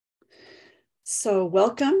So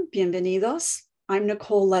welcome, bienvenidos. I'm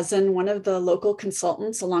Nicole Lezen, one of the local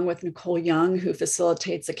consultants, along with Nicole Young, who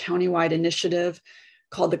facilitates a countywide initiative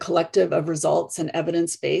called the Collective of Results and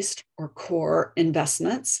Evidence-Based, or CORE,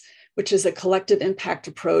 Investments, which is a collective impact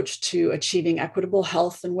approach to achieving equitable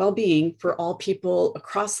health and well-being for all people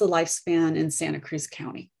across the lifespan in Santa Cruz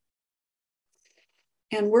County.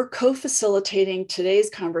 And we're co-facilitating today's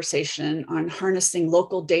conversation on harnessing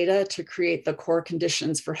local data to create the core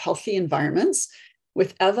conditions for healthy environments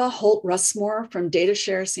with Eva Holt-Russmore from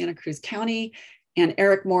DataShare Santa Cruz County and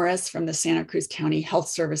Eric Morris from the Santa Cruz County Health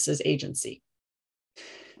Services Agency.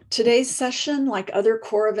 Today's session, like other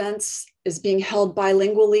core events, is being held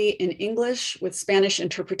bilingually in English with Spanish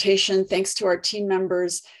interpretation, thanks to our team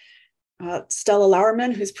members, Stella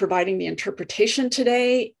Lauerman, who's providing the interpretation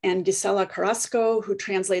today, and Gisella Carrasco, who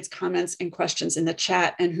translates comments and questions in the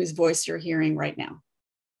chat and whose voice you're hearing right now.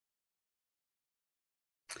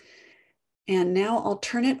 And now I'll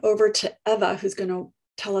turn it over to Eva, who's going to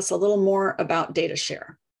tell us a little more about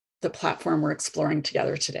DataShare, the platform we're exploring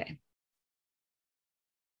together today.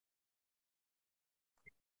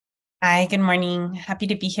 Hi, good morning. Happy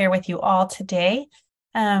to be here with you all today.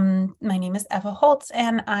 My name is Eva Holtz,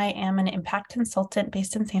 and I am an impact consultant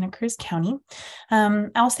based in Santa Cruz County.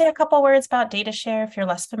 I'll say a couple words about DataShare if you're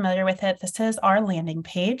less familiar with it. This is our landing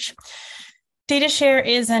page. DataShare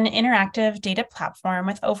is an interactive data platform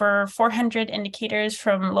with over 400 indicators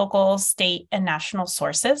from local, state, and national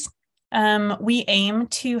sources. We aim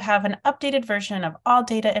to have an updated version of all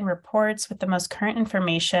data and reports with the most current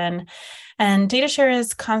information. And DataShare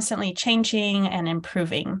is constantly changing and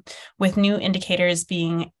improving, with new indicators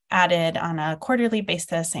being added on a quarterly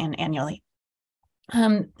basis and annually.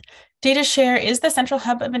 DataShare is the central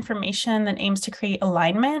hub of information that aims to create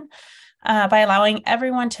alignment by allowing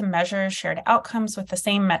everyone to measure shared outcomes with the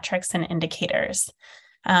same metrics and indicators.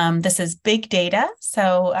 This is big data,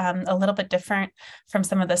 so a little bit different from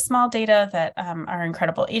some of the small data that our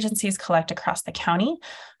incredible agencies collect across the county.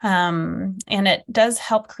 And it does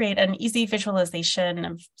help create an easy visualization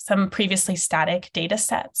of some previously static data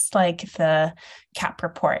sets like the CAP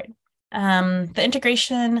report. The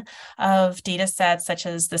integration of data sets such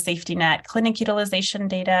as the safety net clinic utilization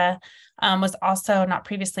data was also not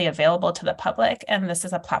previously available to the public, and this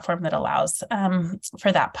is a platform that allows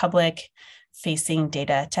for that public-facing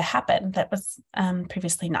data to happen that was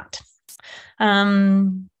previously not.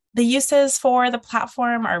 The uses for the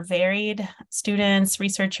platform are varied. Students,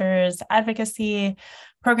 researchers, advocacy,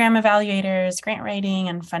 program evaluators, grant writing,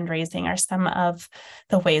 and fundraising are some of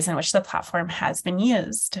the ways in which the platform has been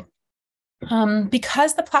used.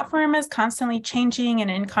 Because the platform is constantly changing and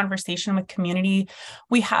in conversation with community,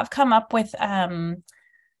 we have come up with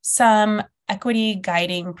some equity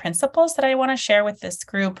guiding principles that I want to share with this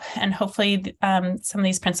group. And hopefully some of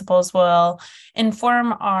these principles will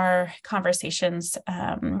inform our conversations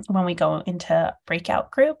when we go into breakout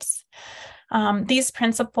groups. These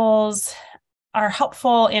principles are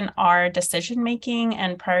helpful in our decision-making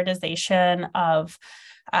and prioritization of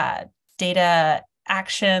data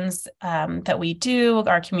actions that we do,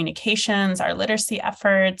 our communications, our literacy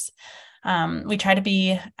efforts. We try to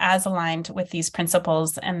be as aligned with these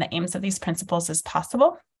principles and the aims of these principles as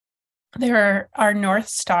possible. They're our North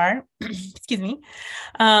Star, excuse me,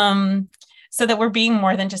 so that we're being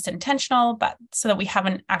more than just intentional, but so that we have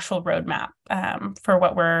an actual roadmap for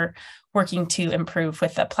what we're working to improve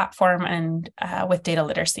with the platform and with data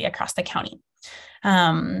literacy across the county.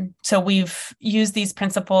 So we've used these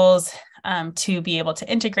principles to be able to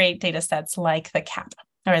integrate data sets like the CAP,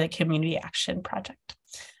 or the Community Action Project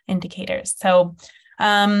indicators. So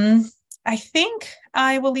I think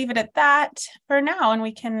I will leave it at that for now, and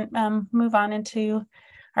we can move on into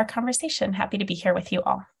our conversation. Happy to be here with you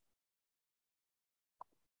all.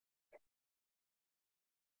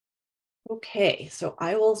 Okay, so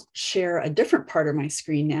I will share a different part of my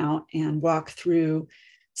screen now and walk through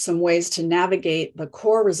some ways to navigate the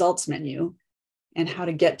core results menu and how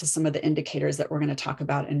to get to some of the indicators that we're going to talk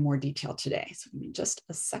about in more detail today. So give me just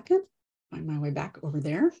a second, find my way back over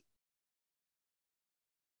there.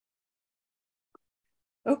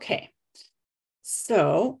 Okay,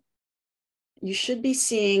 so you should be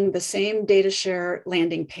seeing the same DataShare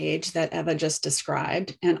landing page that Eva just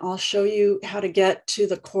described, and I'll show you how to get to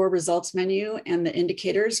the core results menu and the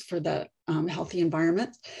indicators for the healthy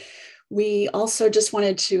environment. We also just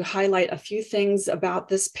wanted to highlight a few things about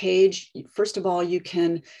this page. First of all, you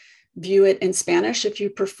can view it in Spanish if you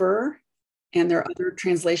prefer, and there are other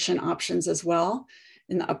translation options as well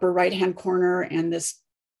in the upper right-hand corner and this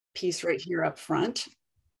piece right here up front.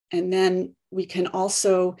 And then we can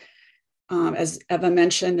also As Eva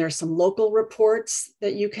mentioned, there's some local reports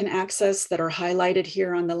that you can access that are highlighted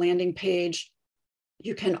here on the landing page.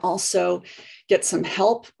 You can also get some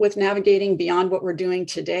help with navigating beyond what we're doing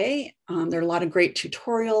today. There are a lot of great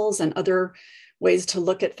tutorials and other ways to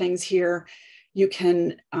look at things here. You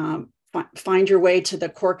can find your way to the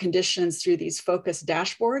core conditions through these focus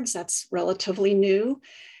dashboards. That's relatively new.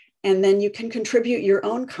 And then you can contribute your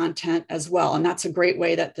own content as well. And that's a great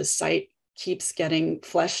way that the site keeps getting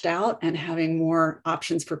fleshed out and having more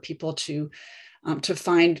options for people to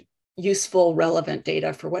find useful, relevant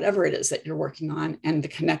data for whatever it is that you're working on and the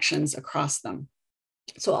connections across them.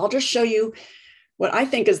 So I'll just show you what I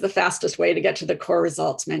think is the fastest way to get to the core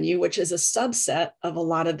results menu, which is a subset of a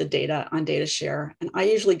lot of the data on DataShare. And I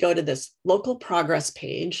usually go to this local progress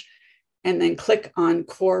page and then click on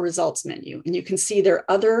core results menu. And you can see there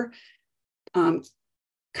are other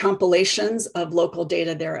compilations of local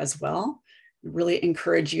data there as well. I really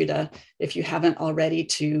encourage you to, if you haven't already,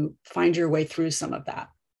 to find your way through some of that.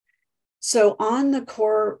 So on the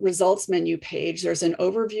core results menu page, there's an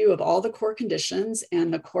overview of all the core conditions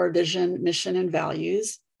and the core vision, mission, and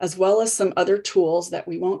values, as well as some other tools that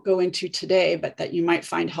we won't go into today, but that you might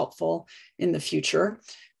find helpful in the future.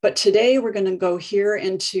 But today we're going to go here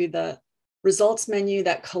into the results menu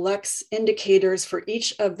that collects indicators for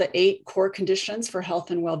each of the 8 core conditions for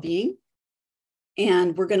health and well-being.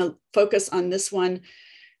 And we're going to focus on this one,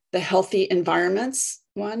 the healthy environments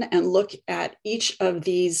one, and look at each of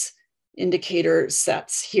these indicator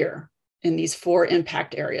sets here in these 4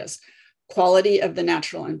 impact areas: quality of the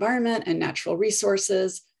natural environment and natural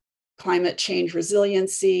resources, climate change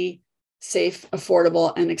resiliency, safe,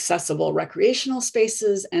 affordable, and accessible recreational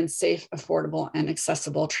spaces, and safe, affordable, and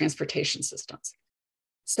accessible transportation systems.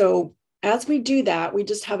 So as we do that, we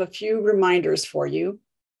just have a few reminders for you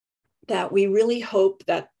that we really hope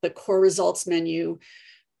that the core results menu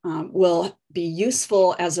will be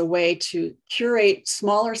useful as a way to curate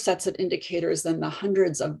smaller sets of indicators than the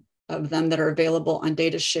hundreds of them that are available on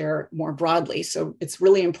DataShare more broadly. So it's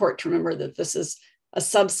really important to remember that this is a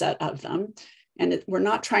subset of them. And we're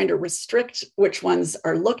not trying to restrict which ones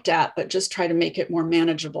are looked at, but just try to make it more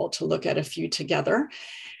manageable to look at a few together.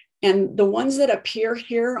 And the ones that appear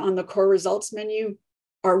here on the core results menu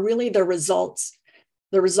are really the result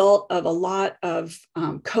of a lot of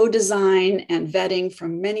co-design and vetting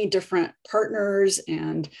from many different partners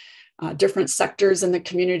and different sectors in the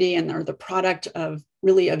community, and are the product of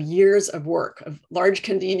really of years of work, of large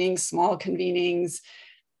convenings, small convenings,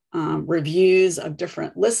 reviews of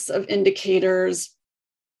different lists of indicators.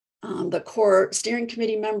 The core steering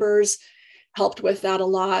committee members helped with that a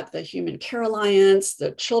lot: the Human Care Alliance,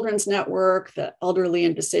 the Children's Network, the Elderly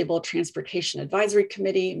and Disabled Transportation Advisory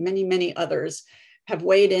Committee, many, many others have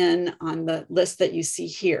weighed in on the list that you see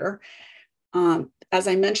here. As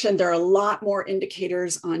I mentioned, there are a lot more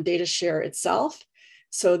indicators on DataShare itself.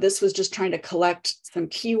 So this was just trying to collect some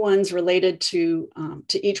key ones related to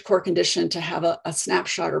each core condition to have a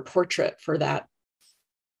snapshot or portrait for that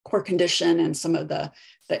core condition and some of the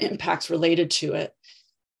impacts related to it.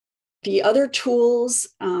 The other tools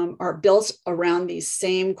are built around these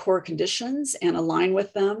same core conditions and align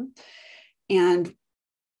with them. And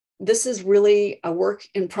this is really a work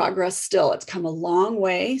in progress still. It's come a long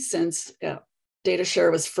way since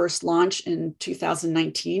DataShare was first launched in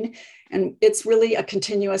 2019. And it's really a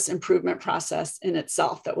continuous improvement process in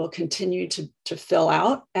itself that will continue to fill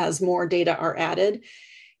out as more data are added.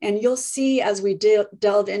 And you'll see as we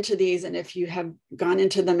delve into these, and if you have gone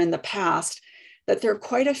into them in the past, that there are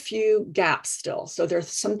quite a few gaps still. So there's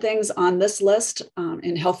some things on this list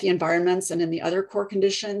in healthy environments and in the other core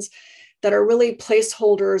conditions that are really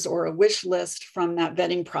placeholders or a wish list from that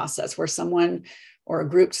vetting process, where someone or a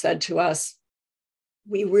group said to us,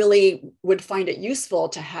 we really would find it useful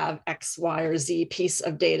to have X, Y, or Z piece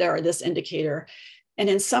of data or this indicator. And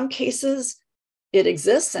in some cases, it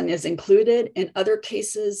exists and is included. In other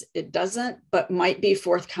cases, it doesn't, but might be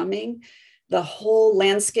forthcoming. The whole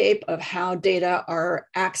landscape of how data are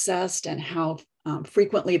accessed and how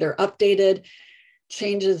frequently they're updated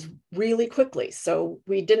changes really quickly. So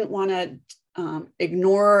we didn't want to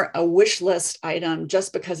ignore a wish list item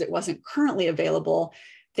just because it wasn't currently available,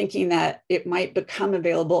 thinking that it might become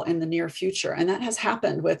available in the near future. And that has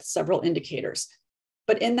happened with several indicators.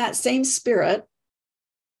 But in that same spirit,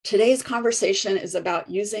 today's conversation is about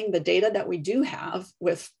using the data that we do have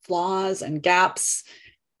with flaws and gaps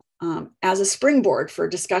as a springboard for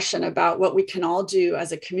discussion about what we can all do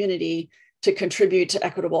as a community to contribute to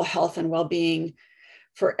equitable health and well-being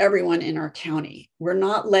for everyone in our county. We're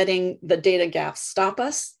not letting the data gaps stop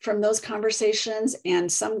us from those conversations.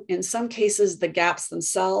 And in some cases, the gaps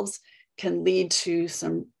themselves can lead to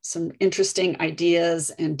some interesting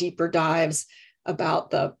ideas and deeper dives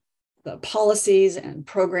about the policies and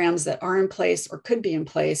programs that are in place or could be in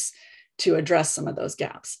place to address some of those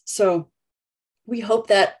gaps. So we hope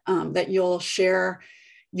that, that you'll share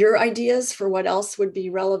your ideas for what else would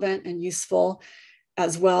be relevant and useful,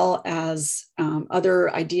 as well as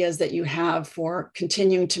other ideas that you have for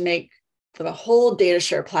continuing to make the whole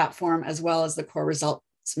DataShare platform, as well as the core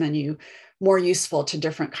results menu, more useful to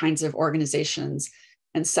different kinds of organizations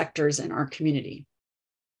and sectors in our community.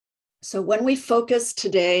 So when we focus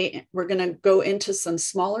today, we're going to go into some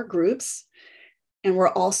smaller groups, and we're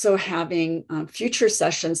also having future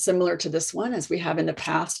sessions similar to this one, as we have in the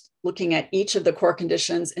past, looking at each of the core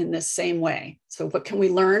conditions in this same way. So what can we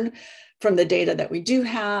learn from the data that we do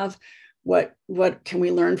have? What can we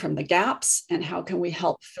learn from the gaps, and how can we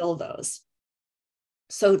help fill those?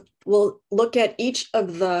 So we'll look at each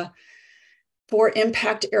of the 4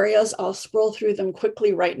 impact areas. I'll scroll through them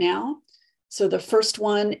quickly right now. So the first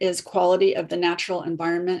one is quality of the natural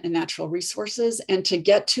environment and natural resources. And to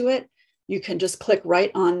get to it, you can just click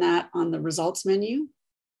right on that on the results menu.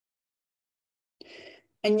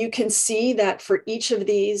 And you can see that for each of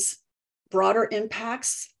these broader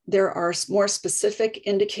impacts, there are more specific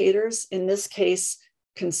indicators. In this case,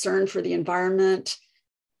 concern for the environment,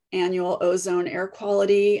 annual ozone air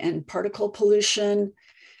quality and particle pollution,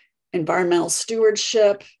 environmental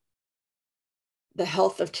stewardship, the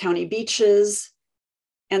health of county beaches,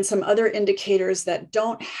 and some other indicators that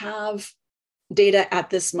don't have data at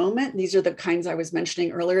this moment. These are the kinds I was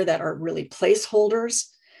mentioning earlier that are really placeholders,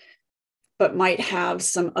 but might have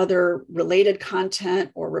some other related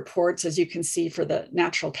content or reports. As you can see, for the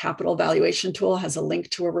natural capital valuation tool has a link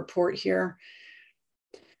to a report here.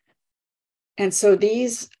 And so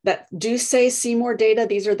these that do say see more data,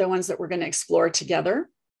 these are the ones that we're going to explore together.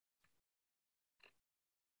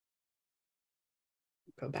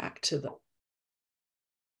 Go back to the,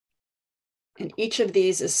 and each of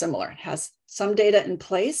these is similar. It has some data in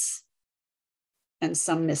place and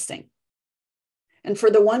some missing. And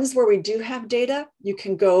for the ones where we do have data, you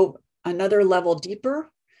can go another level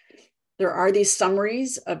deeper. There are these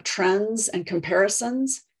summaries of trends and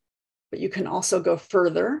comparisons, but you can also go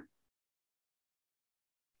further.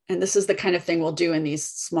 And this is the kind of thing we'll do in these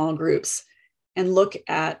small groups, and look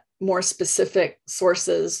at more specific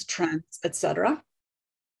sources, trends, et cetera.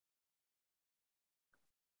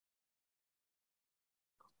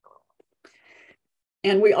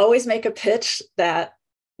 And we always make a pitch that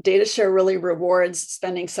DataShare really rewards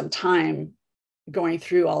spending some time going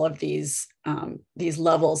through all of these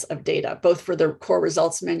levels of data, both for the core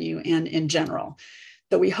results menu and in general.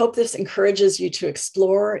 So we hope this encourages you to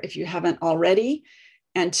explore, if you haven't already,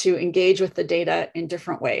 and to engage with the data in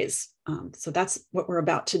different ways. So that's what we're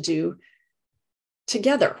about to do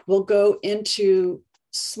together. We'll go into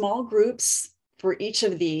small groups for each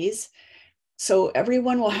of these. So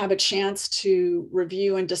everyone will have a chance to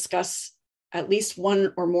review and discuss at least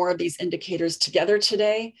one or more of these indicators together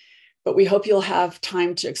today, but we hope you'll have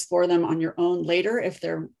time to explore them on your own later if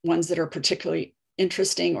they're ones that are particularly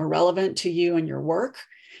interesting or relevant to you and your work.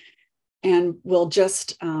 And we'll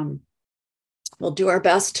just, we'll do our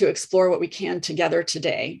best to explore what we can together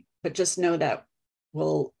today, but just know that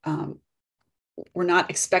we're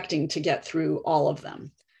not expecting to get through all of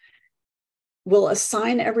them. We'll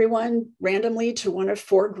assign everyone randomly to one of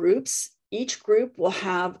 4 groups. Each group will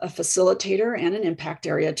have a facilitator and an impact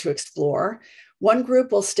area to explore. One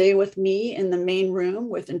group will stay with me in the main room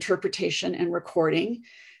with interpretation and recording.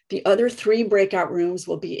 The other 3 breakout rooms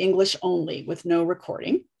will be English only with no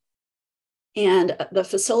recording. And the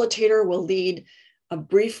facilitator will lead a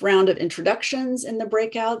brief round of introductions in the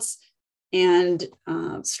breakouts, and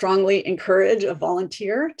strongly encourage a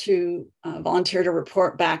volunteer to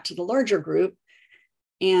report back to the larger group.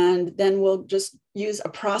 And then we'll just use a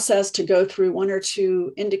process to go through 1 or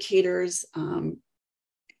 2 indicators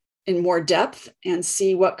in more depth and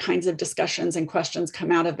see what kinds of discussions and questions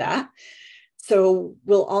come out of that. So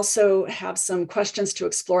we'll also have some questions to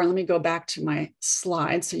explore. Let me go back to my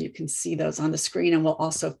slides so you can see those on the screen, and we'll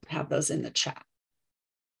also have those in the chat.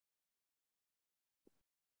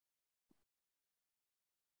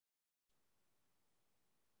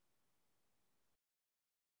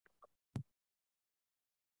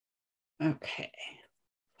 Okay,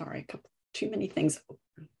 sorry, too many things.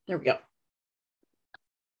 There we go.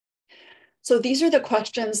 So these are the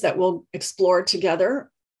questions that we'll explore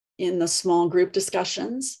together in the small group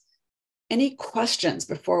discussions. Any questions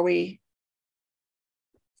before we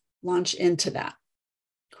launch into that?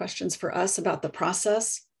 Questions for us about the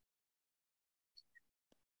process?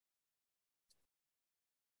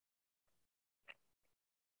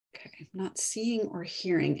 Okay. not seeing or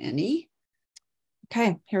hearing any.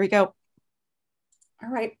 Okay, here we go. All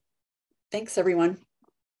right. Thanks, everyone.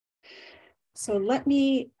 So let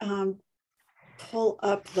me pull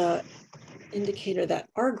up the indicator that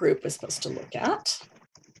our group was supposed to look at.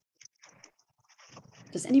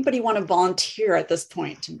 Does anybody want to volunteer at this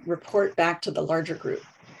point to report back to the larger group?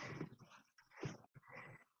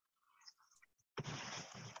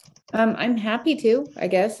 I'm happy to, I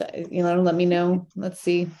guess, let me know. Let's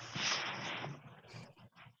see.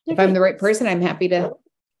 If I'm the right person, I'm happy to.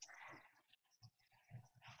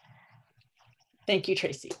 Thank you,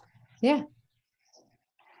 Tracy. Yeah.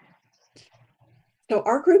 So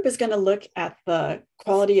our group is going to look at the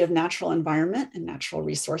quality of natural environment and natural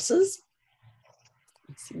resources.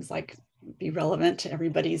 It seems like it'd be relevant to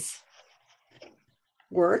everybody's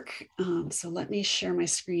work. So let me share my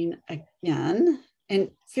screen again. And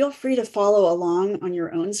feel free to follow along on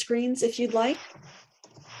your own screens if you'd like.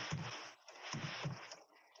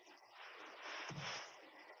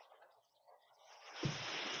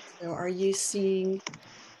 So are you seeing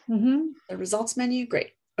the results menu?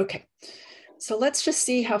 Great. Okay. So let's just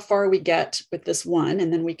see how far we get with this one,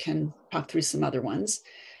 and then we can talk through some other ones.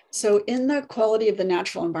 So in the quality of the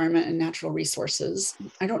natural environment and natural resources,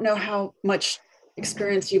 I don't know how much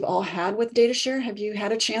experience you've all had with DataShare. Have you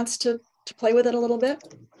had a chance to play with it a little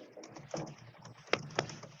bit?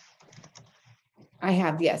 I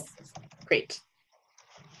have, yes. Great.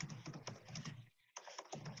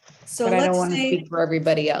 So but I don't want to speak for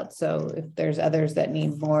everybody else. So if there's others that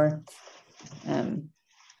need more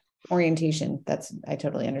orientation, I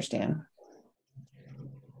totally understand.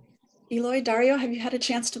 Eloy, Dario, have you had a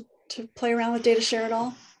chance to play around with DataShare at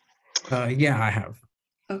all? Yeah, I have.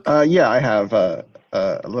 Okay. Yeah, I have a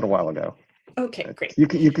little while ago. Okay, great. You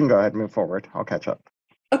can go ahead and move forward. I'll catch up.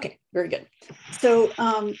 Okay, very good. So,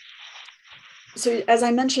 so as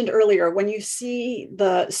I mentioned earlier, when you see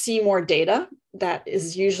more data, that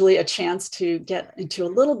is usually a chance to get into a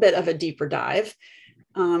little bit of a deeper dive.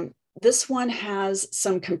 This one has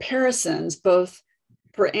some comparisons, both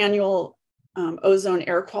for annual ozone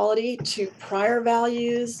air quality to prior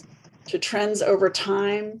values, to trends over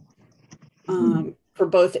time, for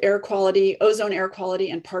both air quality, ozone air quality,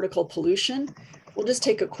 and particle pollution. We'll just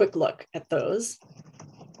take a quick look at those.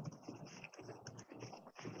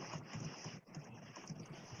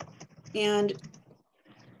 And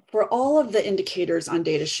for all of the indicators on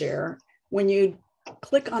DataShare, when you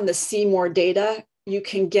click on the See More Data, you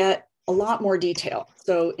can get a lot more detail.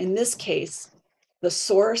 So in this case, the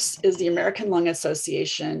source is the American Lung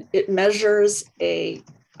Association. It measures a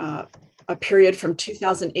period from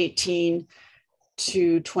 2018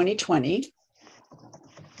 to 2020.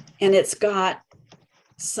 And it's got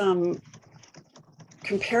some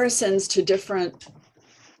comparisons to different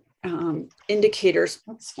indicators.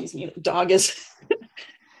 Oh, excuse me, the dog is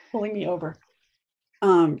pulling me over.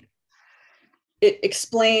 It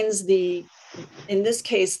explains in this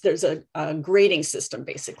case, there's a grading system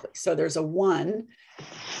basically. So there's a 1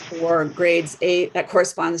 for grades A that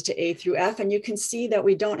corresponds to A through F. And you can see that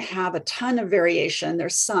we don't have a ton of variation.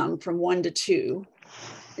 There's some from 1 to 2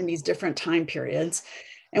 in these different time periods.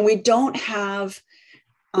 And we don't have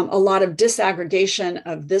a lot of disaggregation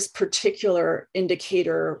of this particular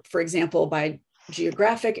indicator, for example, by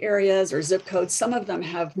geographic areas or zip codes. Some of them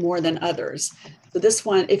have more than others. So this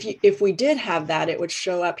one, if we did have that, it would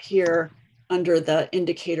show up here under the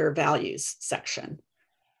indicator values section.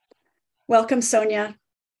 Welcome, Sonia.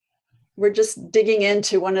 We're just digging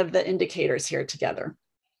into one of the indicators here together.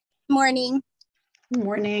 Morning. Good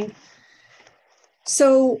morning.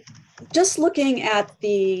 So just looking at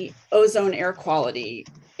the ozone air quality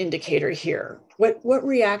indicator here, what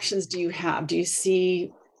reactions do you have? Do you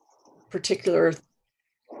see particular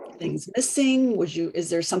things missing? Is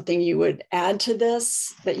there something you would add to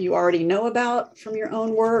this that you already know about from your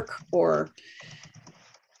own work, or?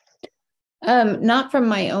 Not from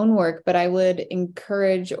my own work, but I would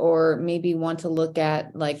encourage or maybe want to look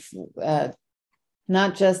at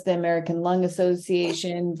not just the American Lung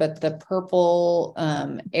Association, but the purple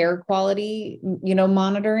air quality,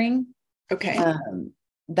 monitoring. Okay.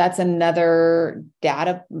 That's another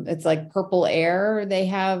data. It's like purple air. They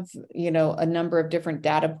have, a number of different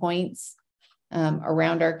data points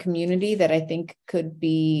around our community that I think could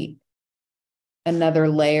be another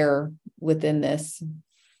layer within this.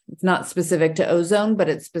 It's not specific to ozone, but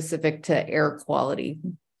it's specific to air quality.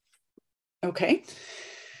 Okay.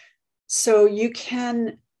 So you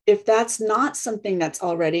can, if that's not something that's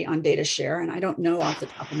already on DataShare, and I don't know off the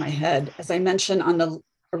top of my head, as I mentioned on the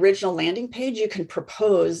original landing page, you can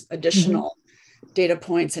propose additional data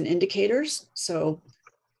points and indicators. So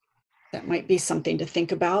that might be something to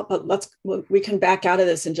think about, but we can back out of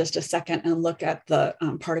this in just a second and look at the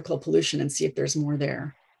particle pollution and see if there's more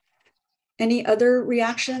there. Any other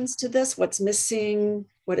reactions to this? What's missing,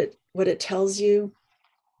 what it tells you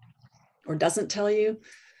or doesn't tell you?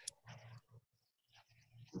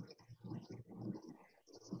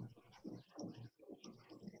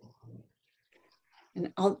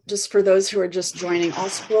 And I'll just, for those who are just joining, I'll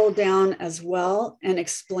scroll down as well and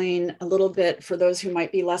explain a little bit for those who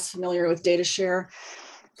might be less familiar with DataShare.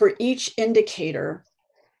 For each indicator,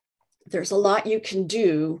 there's a lot you can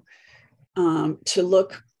do to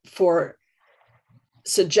look for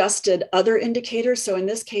suggested other indicators. So in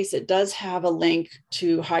this case, it does have a link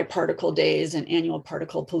to high particle days and annual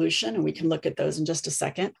particle pollution, and we can look at those in just a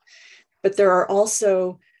second. But there are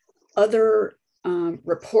also other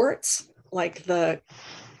reports like the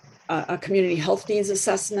community health needs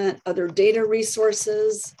assessment, other data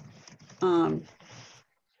resources. At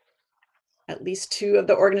least 2 of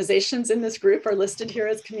the organizations in this group are listed here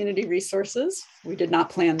as community resources. We did not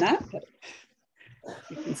plan that, but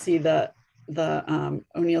you can see the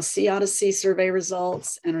O'Neill Sea Odyssey survey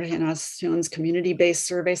results and Regeneracion's community-based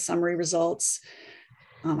survey summary results.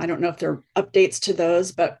 I don't know if there are updates to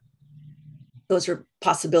those, but those are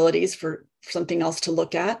possibilities for something else to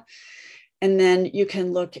look at. And then you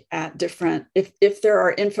can look at different, if there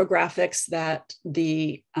are infographics that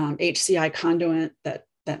the HCI conduit that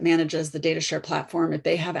manages the DataShare platform, if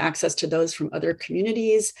they have access to those from other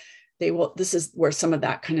communities, they will, this is where some of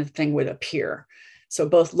that kind of thing would appear. So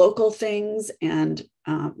both local things and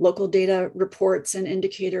local data reports and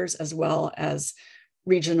indicators, as well as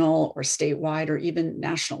regional or statewide or even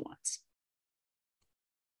national ones.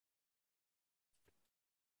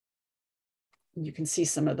 You can see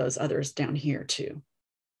some of those others down here too.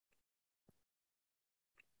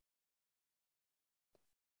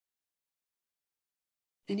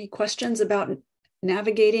 Any questions about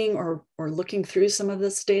navigating or looking through some of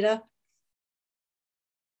this data?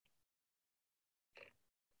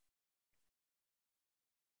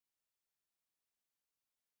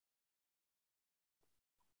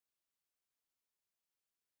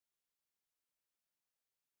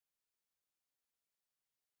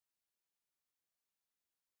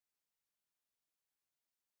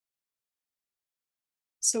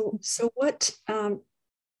 So what's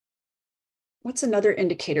another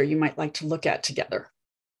indicator you might like to look at together?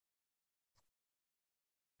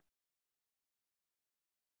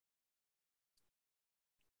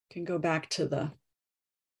 You can go back to the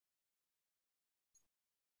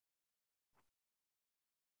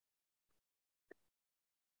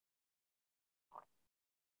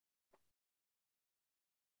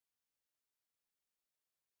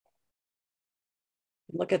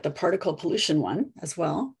look at the particle pollution one as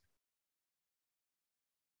well.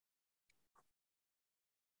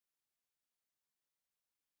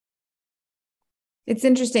 It's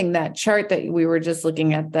interesting, that chart that we were just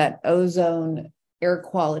looking at, that ozone air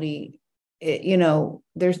quality,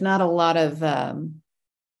 there's not a lot of,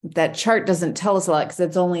 that chart doesn't tell us a lot because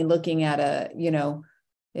it's only looking at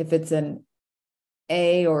if it's an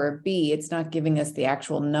A or a B, it's not giving us the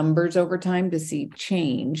actual numbers over time to see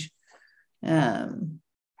change.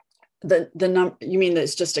 The number, you mean that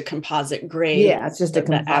it's just a composite grade? Yeah, it's just a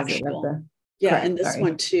composite of the. Yeah, correct, and this sorry.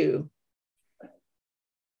 one too.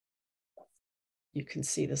 You can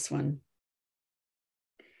see this one.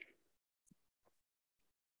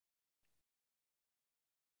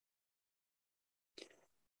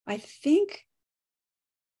 I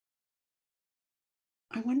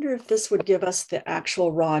wonder if this would give us the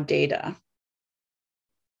actual raw data.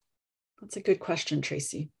 That's a good question,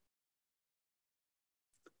 Tracy.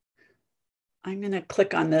 I'm going to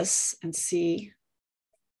click on this and see.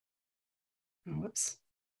 Oh, whoops.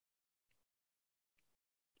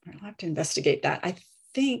 I'll have to investigate that. I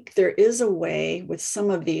think there is a way with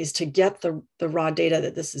some of these to get the raw data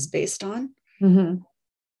that this is based on. Mm-hmm.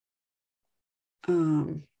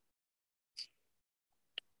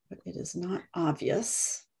 But it is not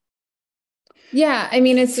obvious. Yeah, I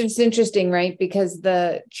mean, it's just interesting, right? Because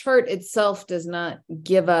the chart itself does not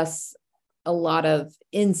give us a lot of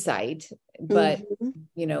insight, but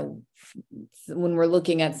when we're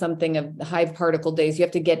looking at something of high particle days, you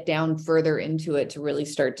have to get down further into it to really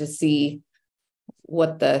start to see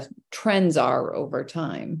what the trends are over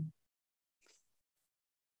time.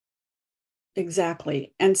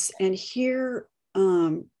 Exactly. And here,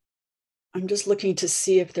 I'm just looking to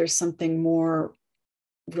see if there's something more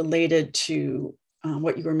related to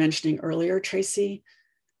what you were mentioning earlier, Tracy,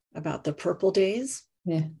 about the purple days.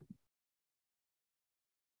 Yeah.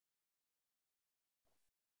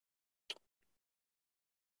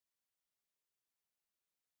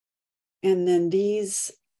 And then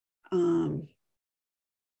these,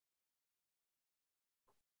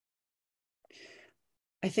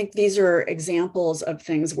 I think these are examples of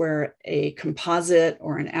things where a composite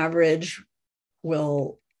or an average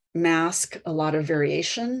will mask a lot of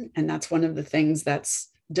variation. And that's one of the things that's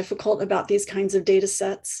difficult about these kinds of data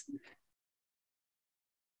sets.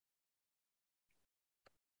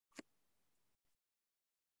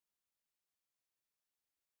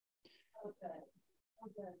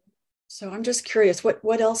 So I'm just curious,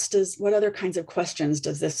 what other kinds of questions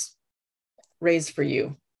does this raise for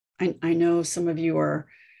you? I know some of you are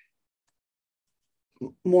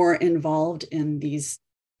more involved in these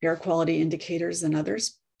air quality indicators than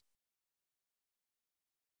others.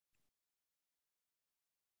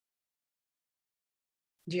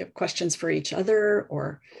 Do you have questions for each other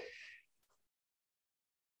or?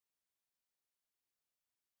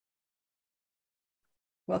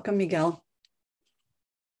 Welcome, Miguel.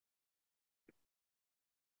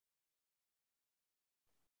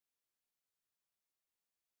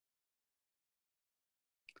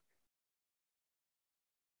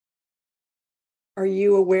 Are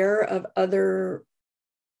you aware of other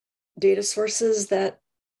data sources that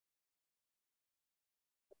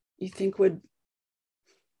you think would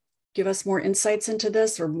give us more insights into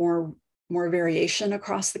this, or more variation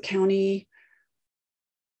across the county?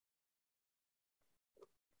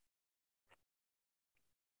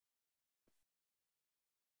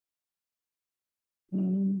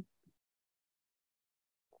 Okay,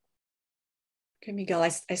 Miguel,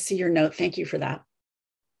 I see your note. Thank you for that.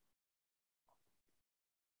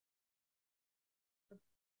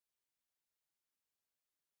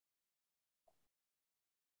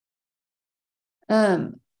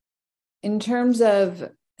 In terms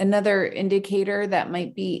of another indicator that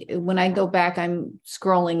might be, when I go back, I'm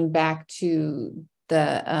scrolling back to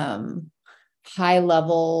the high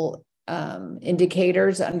level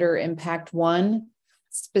indicators under impact 1,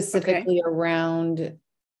 specifically around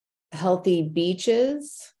healthy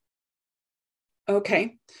beaches.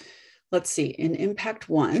 Okay, let's see. In impact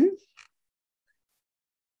 1,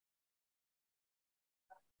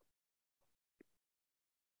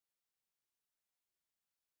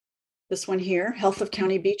 this one here, health of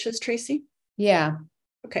county beaches, Tracy? Yeah.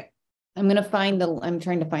 Okay. I'm trying to find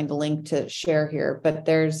the link to share here, but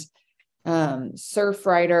there's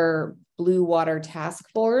Surfrider Blue Water Task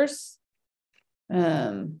Force.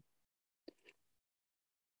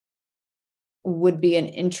 Would be an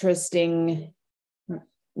interesting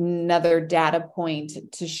another data point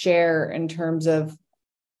to share in terms of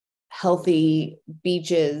healthy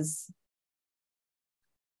beaches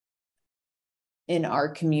in our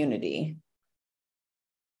community.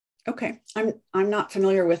 Okay, I'm not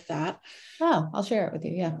familiar with that. Oh, I'll share it with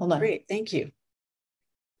you. Yeah, hold on. Great, thank you.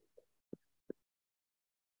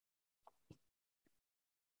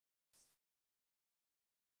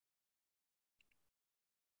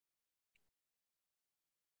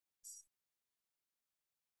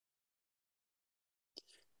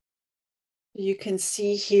 You can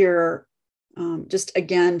see here, just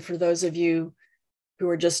again, for those of you who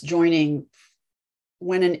are just joining,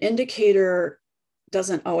 when an indicator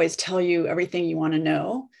doesn't always tell you everything you want to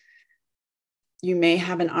know, you may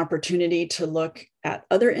have an opportunity to look at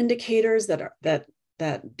other indicators that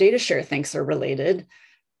DataShare thinks are related.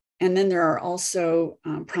 And then there are also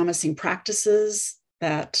promising practices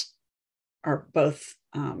that are both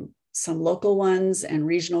some local ones and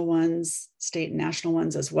regional ones, state and national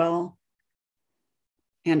ones as well,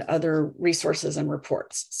 and other resources and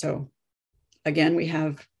reports. So again, we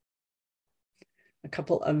have a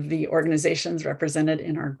couple of the organizations represented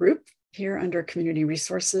in our group here under community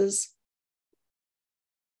resources.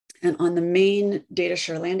 And on the main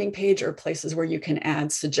DataShare landing page are places where you can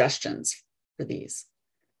add suggestions for these.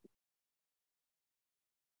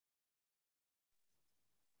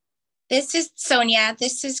 This is Sonia.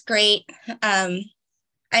 This is great. I'm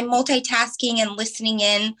multitasking and listening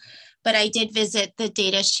in, but I did visit the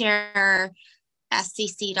DataShare.scc.org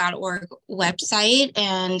website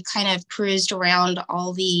and kind of cruised around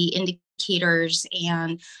all the indicators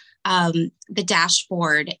and the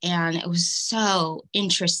dashboard, and it was so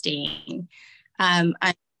interesting. I'm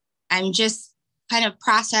just kind of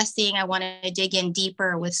processing. I want to dig in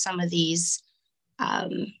deeper with some of these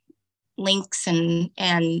links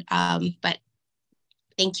but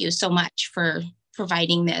thank you so much for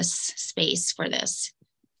providing this space for this.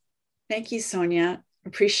 Thank you, Sonia.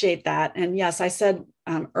 Appreciate that. And yes, I said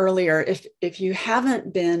earlier, if you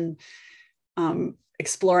haven't been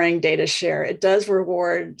exploring DataShare, it does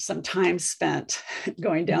reward some time spent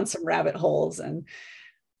going down some rabbit holes and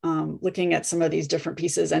looking at some of these different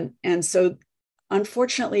pieces. And so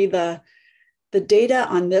unfortunately, the data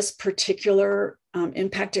on this particular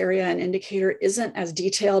impact area and indicator isn't as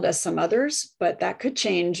detailed as some others, but that could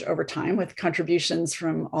change over time with contributions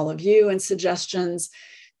from all of you and suggestions.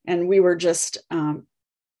 And we were just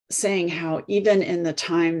saying how even in the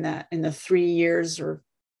time that in the 3 years or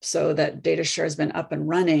so that DataShare has been up and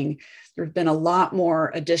running, there have been a lot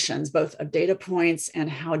more additions, both of data points and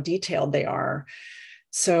how detailed they are.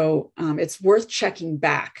 So it's worth checking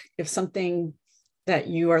back if something that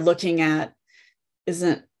you are looking at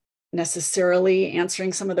isn't necessarily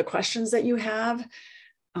answering some of the questions that you have.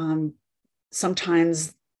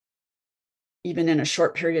 Sometimes, even in a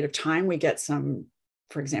short period of time, we get some,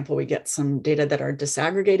 for example, we get some data that are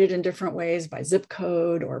disaggregated in different ways by zip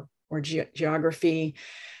code or geography,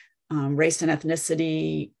 race and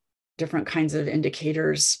ethnicity, different kinds of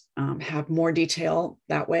indicators have more detail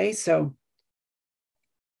that way. So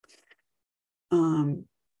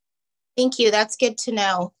thank you. That's good to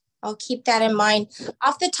know. I'll keep that in mind.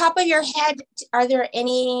 Off the top of your head, are there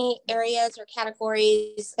any areas or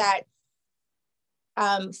categories that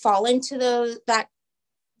fall into that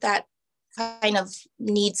kind of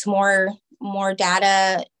needs more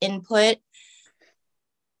data input?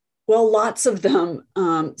 Well, lots of them.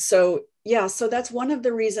 So that's one of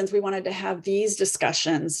the reasons we wanted to have these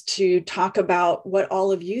discussions, to talk about what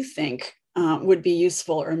all of you think would be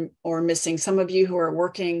useful or missing. Some of you who are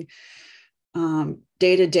working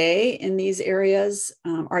day to day in these areas,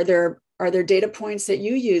 are there data points that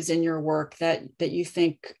you use in your work that you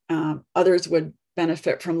think others would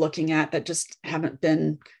benefit from looking at that just haven't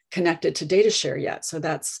been connected to DataShare yet? So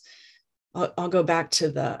I'll go back to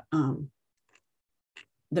the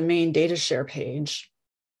main DataShare page.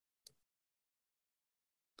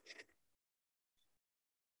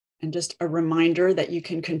 And just a reminder that you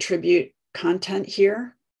can contribute content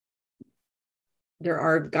here. There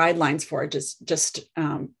are guidelines for it, just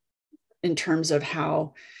in terms of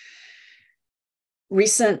how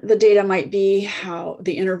recent the data might be, how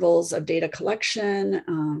the intervals of data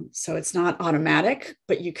collection. So it's not automatic,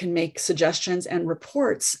 but you can make suggestions and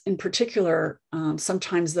reports in particular.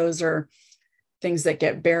 Sometimes those are things that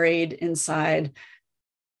get buried inside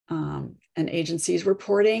an agency's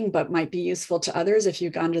reporting, but might be useful to others if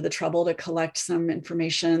you've gone to the trouble to collect some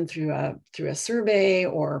information through a survey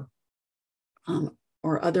or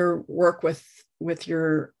other work with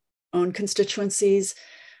your own constituencies.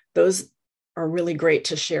 Those are really great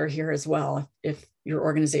to share here as well if your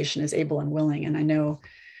organization is able and willing. And I know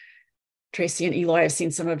Tracy and Eloy, I've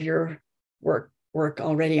seen some of your work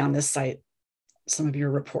already on this site, some of your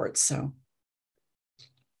reports. So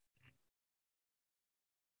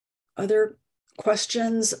other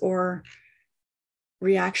questions or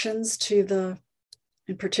reactions in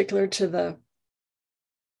particular to the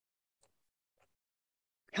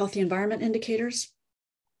healthy environment indicators?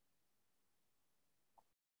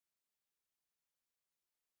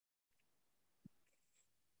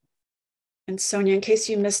 And Sonia, in case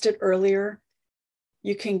you missed it earlier,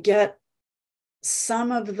 you can get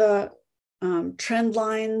some of the trend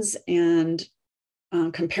lines and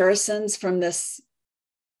comparisons from this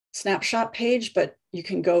snapshot page, but you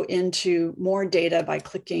can go into more data by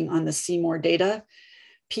clicking on the See More Data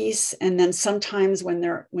piece. And then sometimes when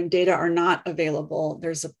data are not available,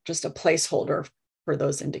 there's just a placeholder for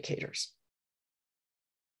those indicators.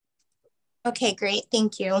 Okay, great.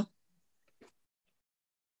 Thank you.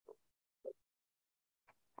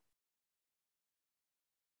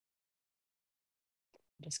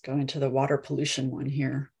 Just go into the water pollution one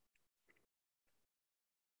here.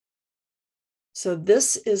 So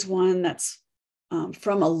this is one that's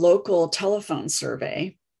from a local telephone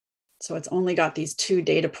survey. So it's only got these 2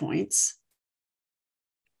 data points.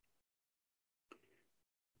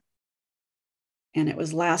 And it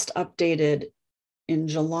was last updated in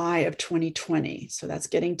July of 2020. So that's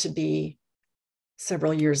getting to be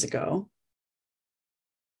several years ago.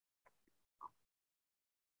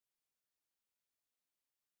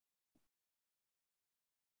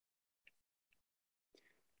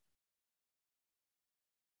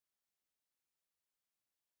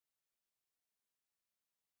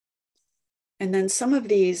 And then some of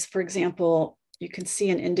these, for example, you can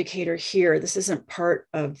see an indicator here. This isn't part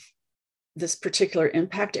of this particular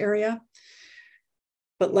impact area,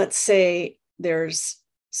 but let's say there's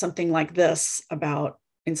something like this about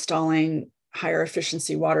installing higher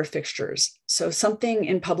efficiency water fixtures. So something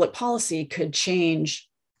in public policy could change,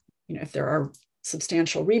 if there are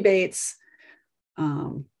substantial rebates,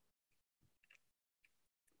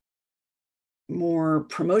 more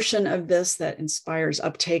promotion of this that inspires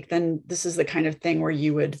uptake, then this is the kind of thing where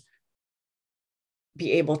you would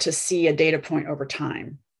be able to see a data point over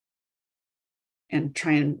time. and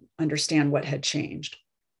try and understand what had changed.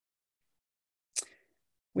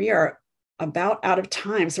 We are about out of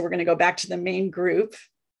time, so we're going to go back to the main group.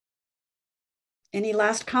 Any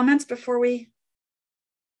last comments before we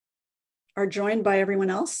are joined by everyone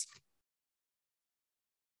else?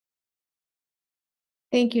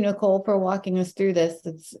 Thank you, Nicole, for walking us through this.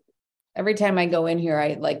 It's every time I go in here,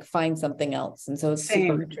 I like find something else. And so it's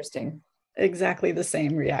super interesting. Exactly the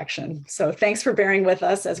same reaction. So thanks for bearing with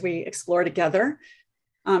us as we explore together.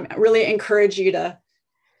 I really encourage you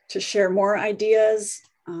to share more ideas.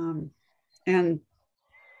 And I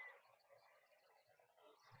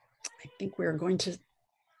think we're going to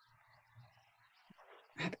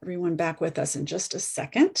have everyone back with us in just a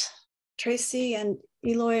second. Tracy and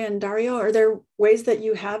Eloy and Dario, are there ways that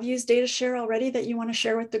you have used DataShare already that you want to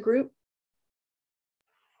share with the group?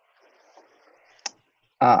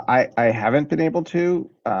 I haven't been able to,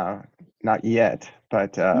 not yet,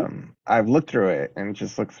 but I've looked through it and it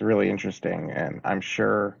just looks really interesting. And I'm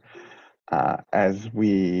sure as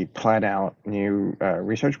we plan out new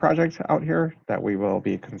research projects out here that we will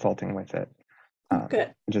be consulting with it.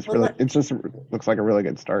 Good. It just looks like a really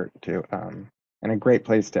good start to, and a great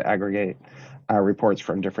place to aggregate reports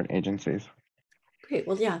from different agencies. Great.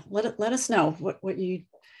 Well, yeah, let us know what you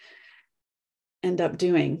end up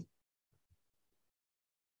doing.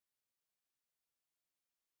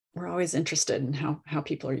 We're always interested in how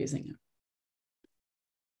people are using it.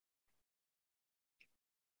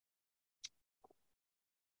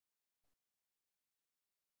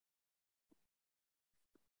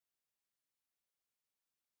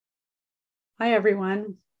 Hi,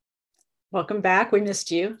 everyone. Welcome back. We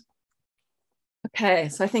missed you. Okay,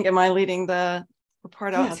 so I think, am I leading the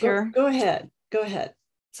report out here? Go ahead. Go ahead.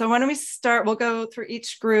 So why don't we start? We'll go through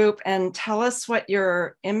each group and tell us what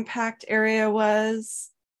your impact area was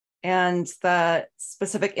and the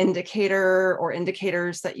specific indicator or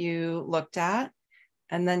indicators that you looked at,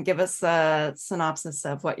 and then give us a synopsis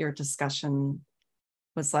of what your discussion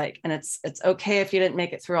was like. And it's okay if you didn't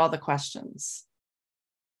make it through all the questions.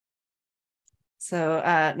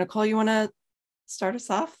 So Nicole, you want to start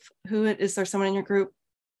us off? Is there someone in your group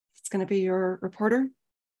that's going to be your reporter?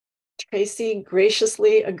 Tracy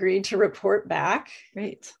graciously agreed to report back.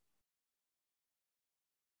 Great.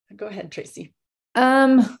 Go ahead, Tracy.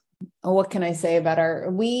 What can I say about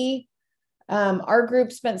our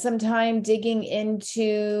group spent some time digging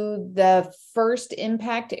into the first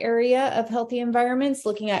impact area of healthy environments,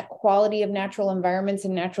 looking at quality of natural environments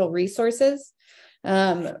and natural resources.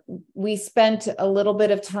 We spent a little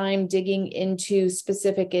bit of time digging into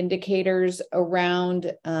specific indicators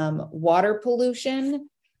around water pollution,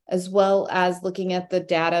 as well as looking at the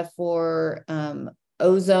data for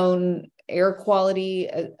ozone, air quality,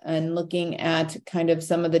 and looking at kind of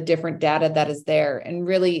some of the different data that is there. And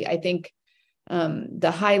really, I think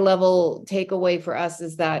the high level takeaway for us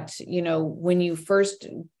is that, when you first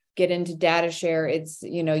get into DataShare, it's,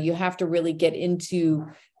 you have to really get into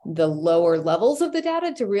the lower levels of the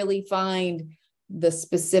data to really find the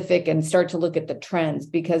specific and start to look at the trends,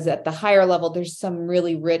 because at the higher level, there's some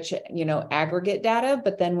really rich, aggregate data.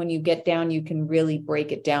 But then when you get down, you can really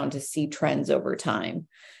break it down to see trends over time.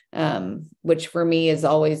 Which for me is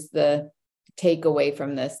always the takeaway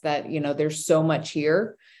from this, that, there's so much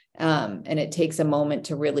here, and it takes a moment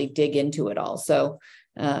to really dig into it all. So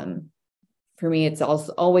for me, it's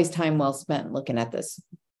also always time well spent looking at this.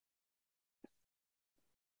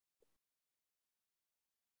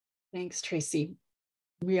 Thanks, Tracy.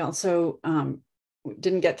 We also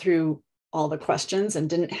didn't get through all the questions and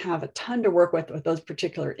didn't have a ton to work with those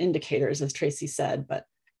particular indicators, as Tracy said, but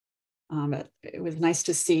it was nice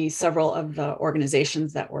to see several of the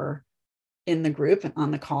organizations that were in the group and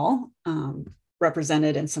on the call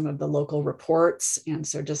represented in some of the local reports. And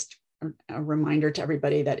so just a reminder to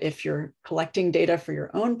everybody that if you're collecting data for your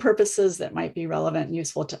own purposes that might be relevant and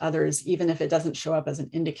useful to others, even if it doesn't show up as an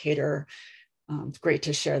indicator, it's great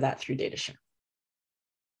to share that through DataShare.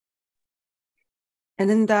 And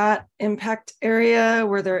in that impact area,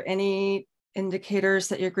 were there any indicators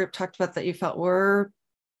that your group talked about that you felt were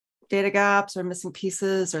data gaps or missing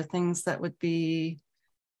pieces or things that would be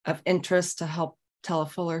of interest to help tell a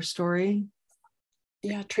fuller story?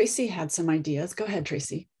 Yeah, Tracy had some ideas. Go ahead,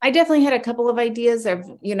 Tracy. I definitely had a couple of ideas of,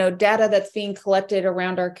 data that's being collected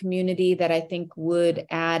around our community that I think would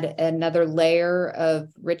add another layer of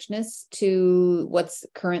richness to what's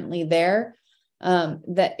currently there.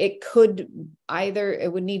 That it could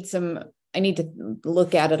it would need I need to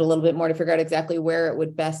look at it a little bit more to figure out exactly where it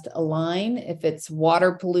would best align, if it's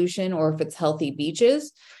water pollution or if it's healthy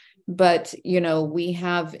beaches. But, we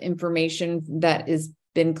have information that has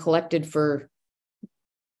been collected for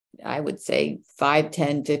I would say 5,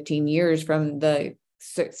 10, 15 years from the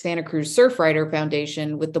Santa Cruz Surfrider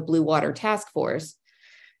Foundation with the Blue Water Task Force.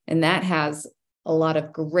 And that has a lot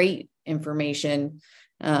of great information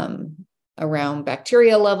around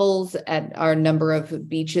bacteria levels at our number of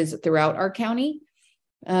beaches throughout our county.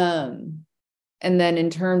 And then in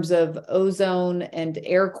terms of ozone and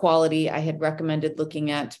air quality, I had recommended looking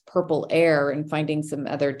at purple air and finding some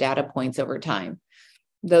other data points over time.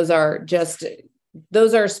 Those are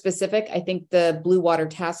specific. I think the Blue Water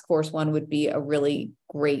Task Force one would be a really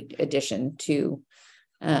great addition to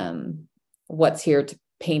what's here to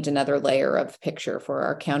paint another layer of picture for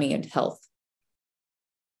our county and health.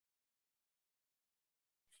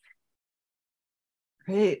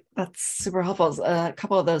 Great. That's super helpful. A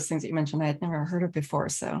couple of those things that you mentioned, I had never heard of before.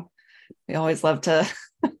 So we always love to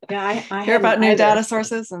hear about new data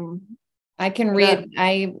sources. And I can read,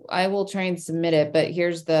 I will try and submit it, but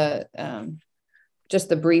here's the, just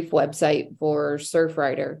the brief website for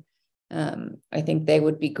Surfrider. I think they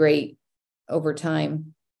would be great over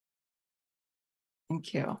time.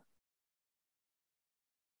 Thank you.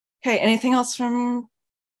 Okay. Anything else from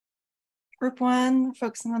Group 1,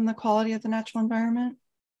 focusing on the quality of the natural environment?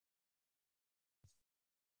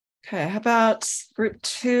 Okay, how about Group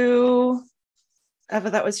 2? Eva,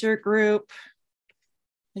 that was your group.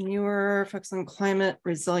 And you were focused on climate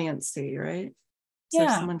resiliency, right? Is there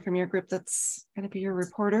someone from your group that's going to be your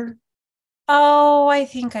reporter? Oh, I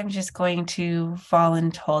think I'm just going to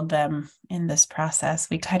volunteer them in this process.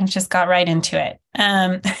 We kind of just got right into it.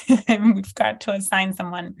 We've got to assign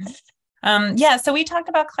someone. So we talked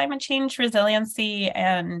about climate change resiliency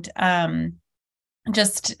and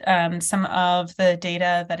just some of the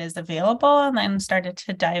data that is available, and then started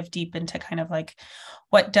to dive deep into kind of like,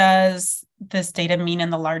 what does this data mean in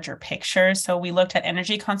the larger picture? So we looked at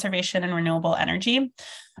energy conservation and renewable energy,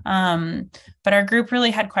 but our group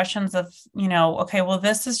really had questions of, okay, well,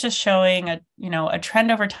 this is just showing a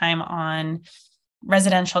trend over time on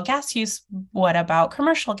residential gas use. What about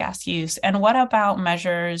commercial gas use? And what about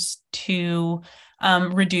measures to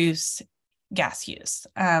reduce gas use?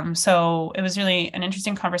 So it was really an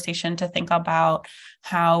interesting conversation to think about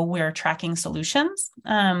how we're tracking solutions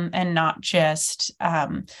and not just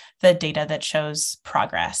the data that shows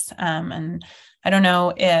progress. And I don't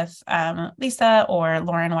know if Lisa or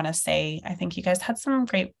Lauren want to say, I think you guys had some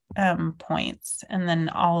great points, and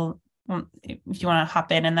then if you want to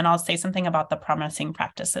hop in, and then I'll say something about the promising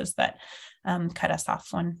practices that cut us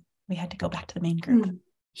off when we had to go back to the main group.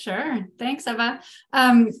 Sure. Thanks, Eva.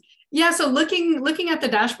 So looking at the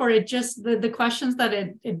dashboard, it just, the questions that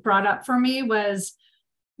it brought up for me was,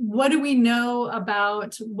 what do we know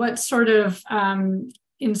about what sort of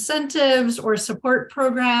incentives or support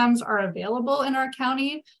programs are available in our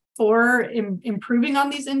county for improving on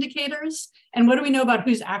these indicators? And what do we know about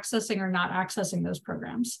who's accessing or not accessing those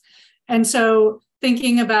programs? And so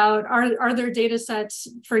thinking about, are there data sets,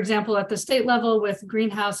 for example, at the state level with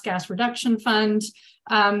Greenhouse Gas Reduction Fund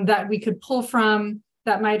that we could pull from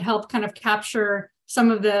that might help kind of capture some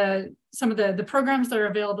of the programs that are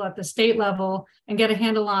available at the state level and get a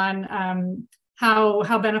handle on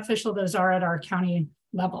how beneficial those are at our county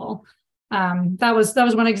level. That was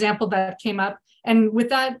one example that came up. And with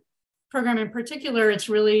that program in particular, it's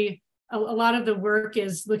really a lot of the work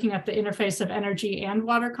is looking at the interface of energy and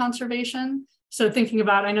water conservation. So thinking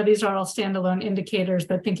about, I know these are all standalone indicators,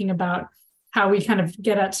 but thinking about how we kind of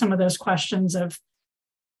get at some of those questions of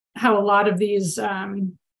how a lot of these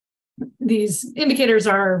indicators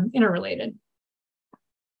are interrelated.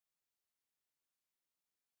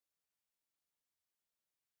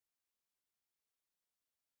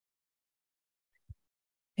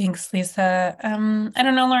 Thanks, Lisa. I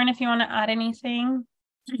don't know, Lauren, if you want to add anything.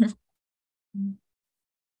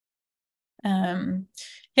 And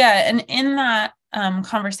in that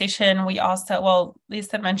conversation, we also,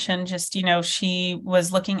 Lisa mentioned just, she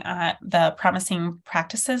was looking at the promising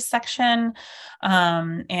practices section.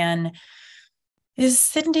 And is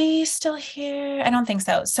Cindy still here? I don't think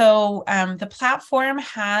so. So the platform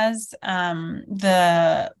has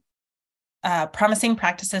the promising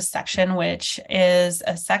practices section, which is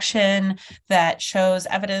a section that shows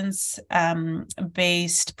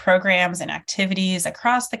evidence-based programs and activities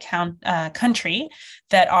across the country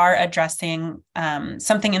that are addressing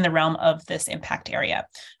something in the realm of this impact area.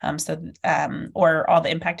 Or all the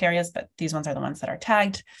impact areas, but these ones are the ones that are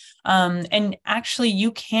tagged. And actually,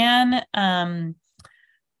 you can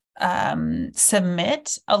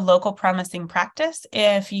submit a local promising practice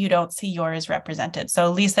if you don't see yours represented.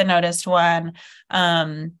 So Lisa noticed one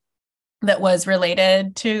that was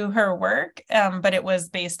related to her work, but it was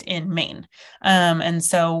based in Maine. And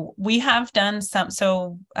so we have done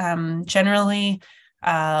generally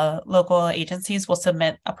local agencies will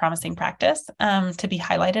submit a promising practice to be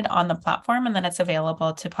highlighted on the platform, and then it's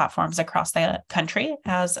available to platforms across the country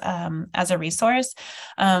as a resource.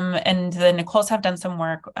 And the Nicoles have done some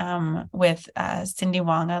work with Cindy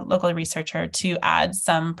Wong, a local researcher, to add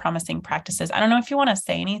some promising practices. I don't know if you want to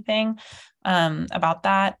say anything about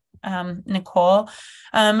that, Nicole.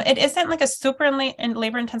 It isn't like a super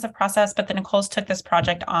labor-intensive process, but the Nicoles took this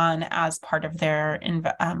project on as part of their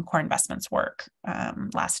core investments work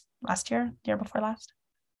last year before last.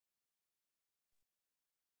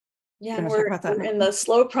 Yeah, we're in the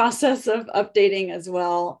slow process of updating as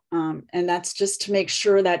well. And that's just to make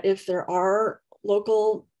sure that if there are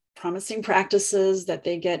local promising practices, that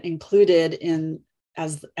they get included in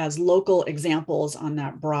as local examples on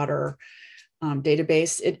that broader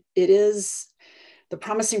database. It is the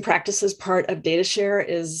promising practices part of DataShare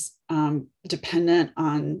is dependent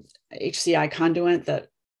on HCI Conduent, that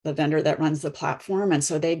the vendor that runs the platform. And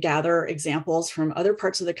so they gather examples from other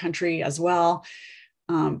parts of the country as well.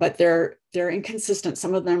 But they're inconsistent.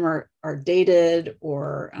 Some of them are dated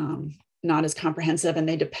or not as comprehensive, and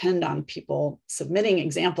they depend on people submitting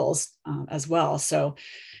examples as well. So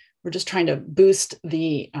we're just trying to boost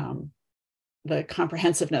the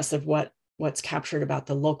comprehensiveness of what's captured about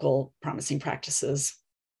the local promising practices,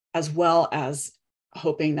 as well as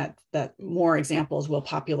hoping that more examples will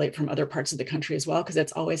populate from other parts of the country as well, because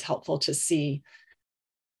it's always helpful to see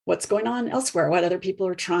what's going on elsewhere, what other people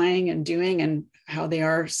are trying and doing, and how they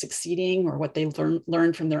are succeeding, or what they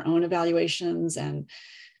learned from their own evaluations. And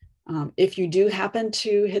if you do happen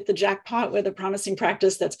to hit the jackpot with a promising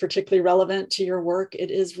practice that's particularly relevant to your work, it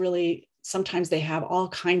is really, sometimes they have all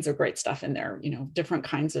kinds of great stuff in there, different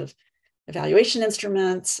kinds of evaluation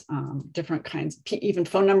instruments, different kinds, even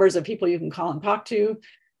phone numbers of people you can call and talk to,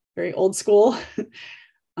 very old school,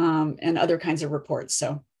 and other kinds of reports.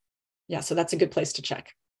 So yeah, so that's a good place to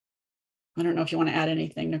check. I don't know if you want to add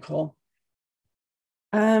anything, Nicole.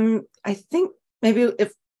 I think maybe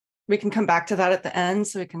if we can come back to that at the end,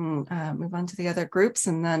 so we can move on to the other groups.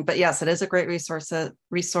 And then, but yes, it is a great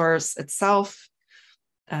resource itself.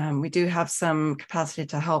 We do have some capacity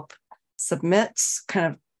to help submit, kind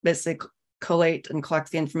of basically collate and collect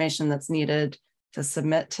the information that's needed to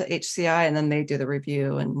submit to HCI, and then they do the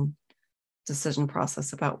review and decision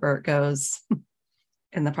process about where it goes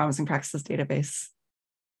in the promising practices database.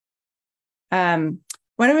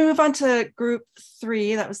 Why don't we move on to group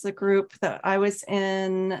 3? That was the group that I was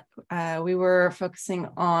in. We were focusing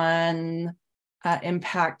on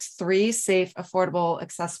impact 3, safe, affordable,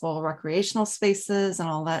 accessible recreational spaces, and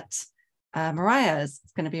I'll let Mariah is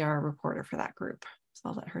going to be our reporter for that group. So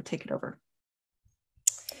I'll let her take it over.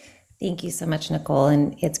 Thank you so much, Nicole.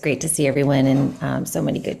 And it's great to see everyone and so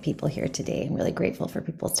many good people here today. I'm really grateful for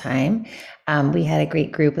people's time. We had a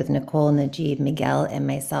great group with Nicole, Najib, Miguel, and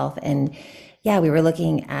myself. And yeah, we were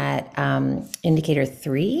looking at indicator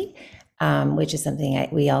 3, which is something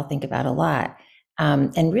we all think about a lot.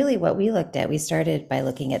 And really what we looked at, we started by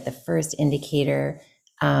looking at the first indicator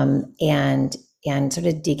and sort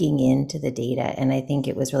of digging into the data. And I think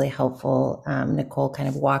it was really helpful. Nicole kind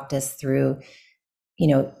of walked us through,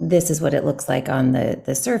 this is what it looks like on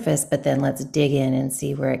the surface, but then let's dig in and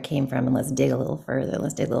see where it came from, and let's dig a little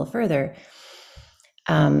further.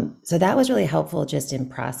 So that was really helpful just in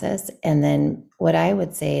process. And then what I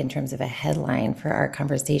would say in terms of a headline for our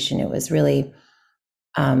conversation, it was really,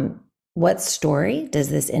 what story does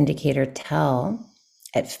this indicator tell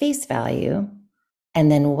at face value?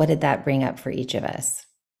 And then what did that bring up for each of us?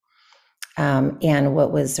 And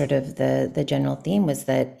what was sort of the general theme was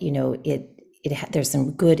that, there's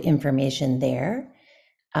some good information there,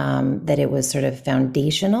 that it was sort of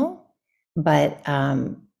foundational, but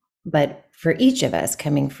for each of us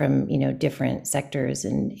coming from, different sectors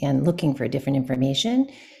and looking for different information,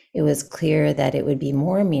 it was clear that it would be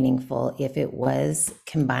more meaningful if it was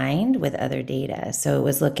combined with other data. So it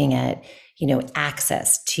was looking at,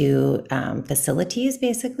 access to facilities,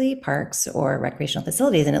 basically parks or recreational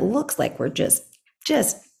facilities. And it looks like we're just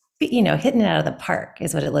hitting it out of the park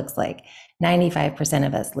is what it looks like. 95%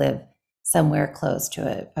 of us live somewhere close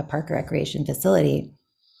to a park or recreation facility.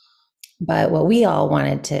 But what we all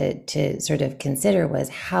wanted to sort of consider was,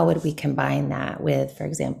 how would we combine that with, for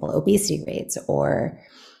example, obesity rates or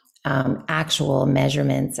actual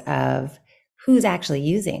measurements of who's actually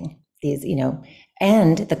using these,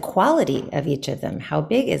 and the quality of each of them. How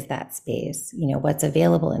big is that space? You know, what's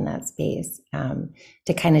available in that space,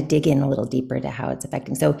 to kind of dig in a little deeper to how it's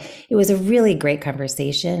affecting. So it was a really great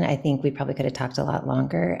conversation. I think we probably could have talked a lot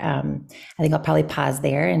longer. I think I'll probably pause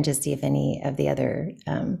there and just see if any of the other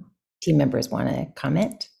team members want to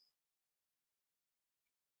comment.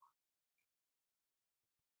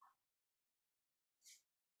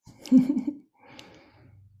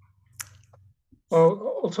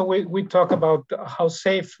 Well, also we talk about how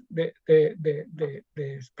safe the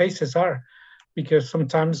spaces are, because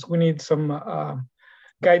sometimes we need some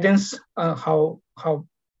guidance on how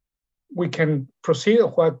we can proceed, or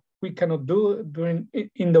what we cannot do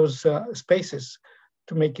in those spaces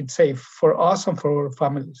to make it safe for us and for our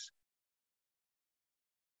families.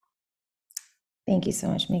 Thank you so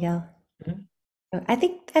much, Miguel. I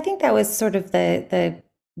think that was sort of the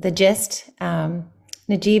gist.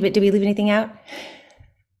 Najib, did we leave anything out?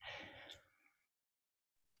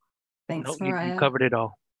 Thanks, No, Mariah. you covered it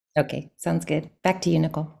all. Okay, sounds good. Back to you,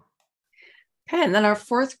 Nicole. Okay, and then our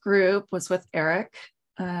fourth group was with Eric.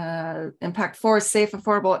 Impact 4, safe,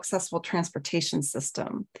 affordable, accessible transportation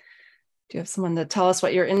system. Do you have someone to tell us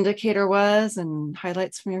what your indicator was and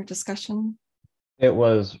highlights from your discussion? It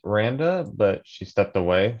was Randa, but she stepped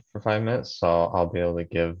away for 5 minutes, so I'll be able to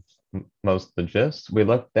give most of the gist. We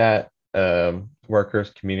looked at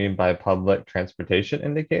workers commuting by public transportation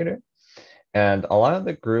indicator, and a lot of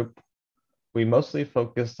the group, we mostly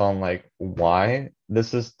focused on like why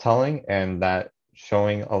this is telling, and that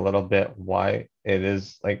showing a little bit why it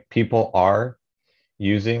is like people are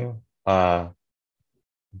using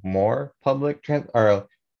more public or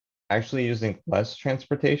actually using less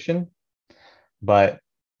transportation.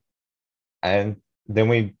 And then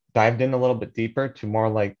we dived in a little bit deeper to more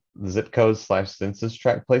like zip codes / census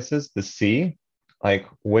tract places to see like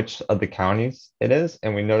which of the counties it is.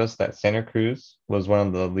 And we noticed that Santa Cruz was one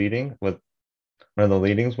of the leadings with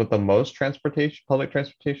the most public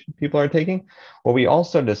transportation people are taking. What we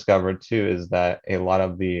also discovered too is that a lot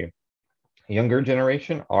of the younger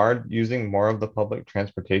generation are using more of the public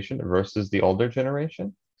transportation versus the older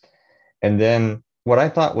generation. And then what I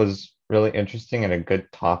thought was really interesting and a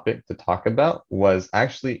good topic to talk about was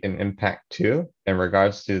actually an impact too in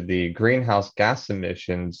regards to the greenhouse gas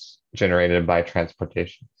emissions generated by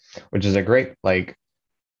transportation, which is a great like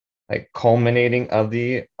culminating of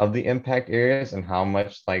the impact areas and how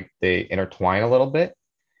much like they intertwine a little bit.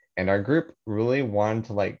 And our group really wanted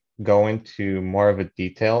to like go into more of a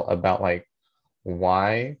detail about like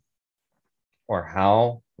why or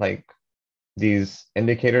how like these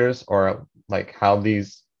indicators or like how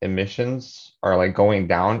these emissions are like going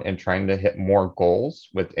down and trying to hit more goals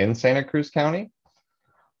within Santa Cruz County,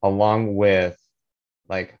 along with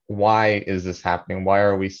like why is this happening? Why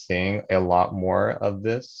are we seeing a lot more of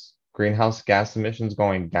this greenhouse gas emissions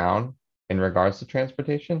going down in regards to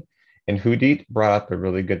transportation? And Hudit brought up a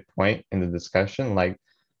really good point in the discussion. Like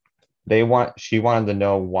she wanted to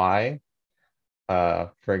know why,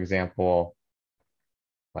 for example,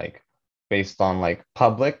 like based on like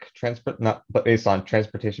public transport, not but based on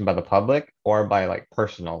transportation by the public or by like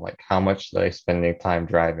personal, like how much are they spending time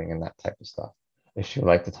driving and that type of stuff. If she would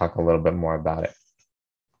like to talk a little bit more about it.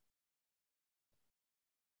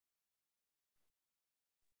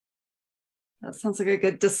 That sounds like a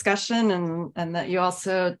good discussion, and that you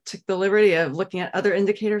also took the liberty of looking at other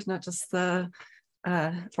indicators, not just the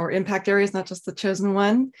or impact areas, not just the chosen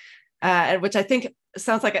one, which I think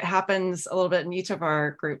sounds like it happens a little bit in each of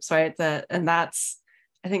our groups, right? And that's,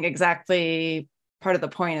 I think, exactly part of the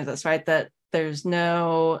point of this, right? That there's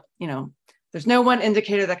no one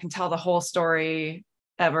indicator that can tell the whole story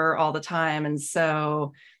ever all the time. And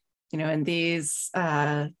so, in these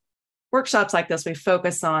workshops like this, we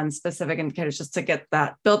focus on specific indicators just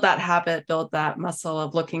to build that habit, build that muscle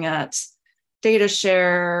of looking at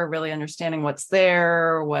DataShare, really understanding what's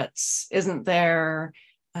there, what isn't there,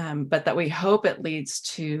 but that we hope it leads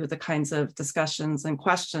to the kinds of discussions and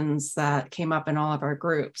questions that came up in all of our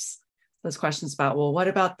groups. Those questions about, well, what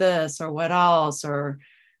about this, or what else, or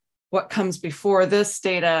what comes before this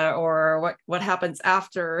data, or what happens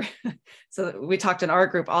after. So we talked in our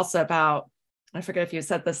group also about, I forget if you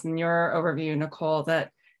said this in your overview, Nicole,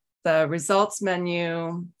 that the results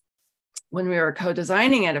menu, when we were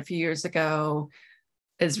co-designing it a few years ago,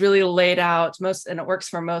 is really laid out and it works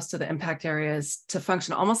for most of the impact areas to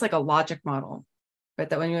function almost like a logic model, right?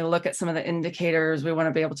 That when you look at some of the indicators, we want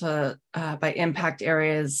to be able to, by impact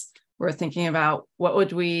areas, we're thinking about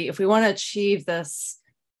if we want to achieve this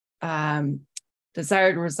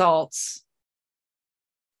desired results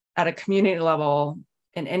at a community level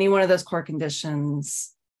in any one of those core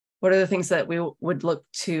conditions, what are the things that we would look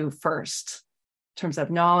to first? terms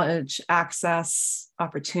of knowledge, access,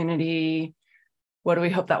 opportunity? What do we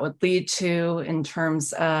hope that would lead to in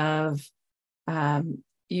terms of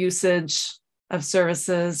usage of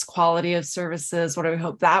services, quality of services? What do we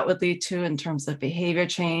hope that would lead to in terms of behavior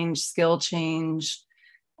change, skill change?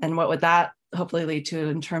 And what would that hopefully lead to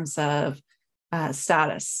in terms of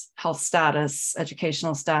status, health status,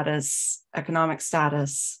 educational status, economic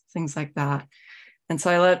status, things like that? And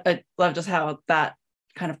so I love just how that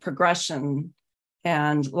kind of progression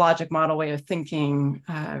and logic model way of thinking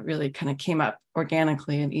really kind of came up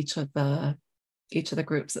organically in each of the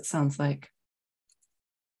groups, it sounds like.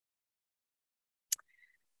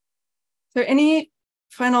 Is there any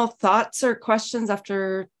final thoughts or questions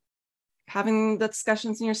after having the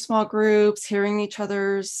discussions in your small groups, hearing each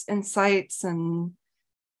other's insights and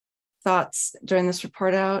thoughts during this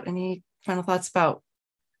report out? Any final thoughts about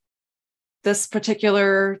this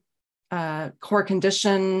particular core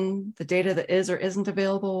condition, the data that is or isn't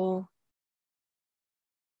available?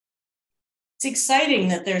 It's exciting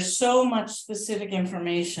that there's so much specific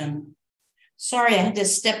information. Sorry, I had to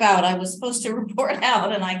step out. I was supposed to report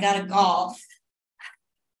out and I got a call.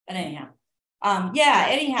 But anyhow,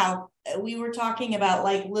 we were talking about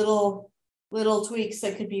like little tweaks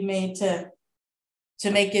that could be made to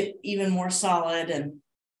make it even more solid. And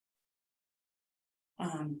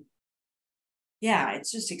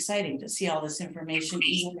it's just exciting to see all this information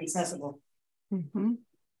easily accessible. Mm-hmm.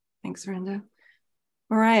 Thanks, Randa.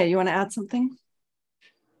 Mariah, you want to add something?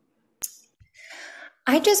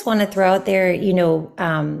 I just want to throw out there,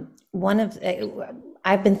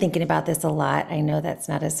 I've been thinking about this a lot. I know that's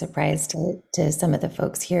not a surprise to some of the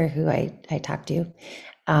folks here who I talk to.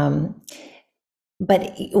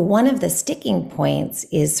 But one of the sticking points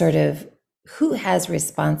is sort of who has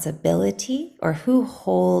responsibility or who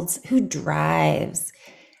drives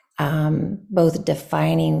both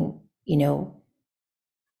defining,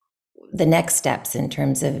 the next steps in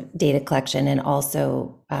terms of data collection and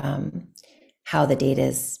also how the data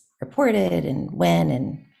is reported and when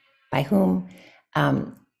and by whom.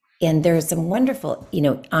 And there's some wonderful,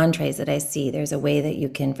 entrees that I see. There's a way that you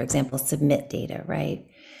can, for example, submit data, right?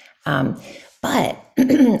 But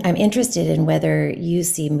I'm interested in whether you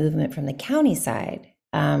see movement from the county side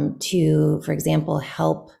to, for example,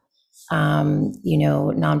 help,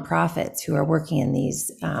 nonprofits who are working in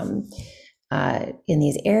these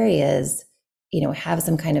areas, have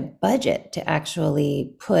some kind of budget to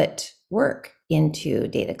actually put work into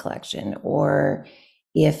data collection, or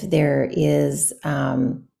if there is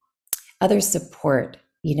other support,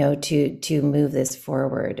 to move this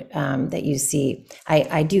forward, that you see.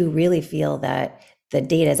 I do really feel that the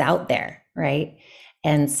data is out there, right?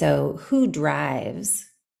 And so who drives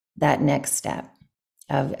that next step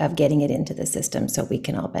of getting it into the system so we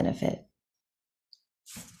can all benefit?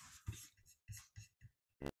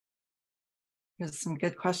 There's some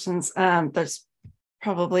good questions. There's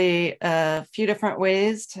probably a few different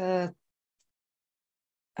ways to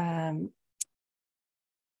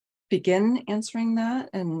begin answering that.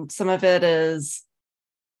 And some of it is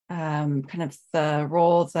kind of the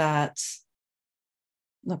role that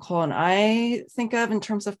Nicole and I think of in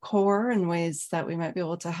terms of core and ways that we might be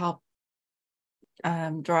able to help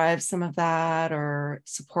drive some of that or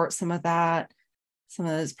support some of that. Some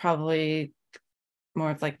of it is probably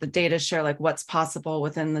more of like the DataShare, like what's possible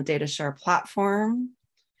within the DataShare platform,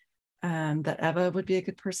 that Eva would be a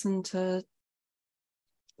good person to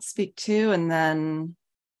speak to. And then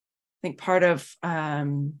I think part of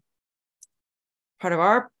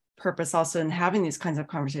our purpose also in having these kinds of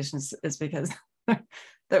conversations is because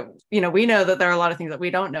that, we know that there are a lot of things that we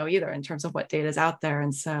don't know either in terms of what data is out there.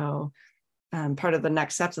 And so part of the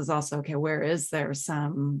next steps is also, okay, where is there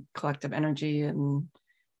some collective energy and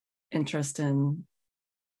interest in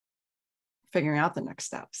figuring out the next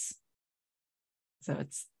steps? So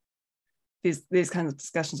it's these kinds of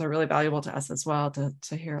discussions are really valuable to us as well,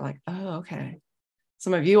 to hear like, oh, okay,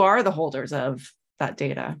 some of you are the holders of that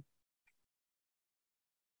data.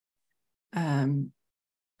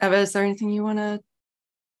 Eva, is there anything you want to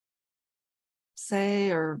say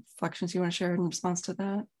or reflections you want to share in response to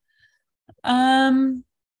that?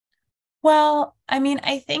 Well,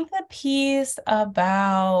 I think the piece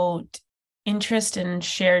about interest in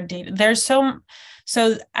shared data, there's so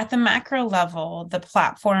at the macro level, the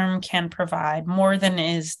platform can provide more than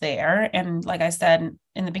is there. And like I said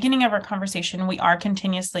in the beginning of our conversation, we are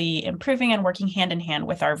continuously improving and working hand in hand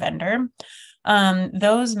with our vendor.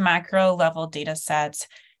 Those macro level data sets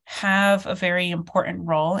have a very important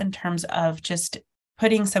role in terms of just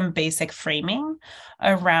putting some basic framing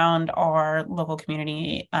around our local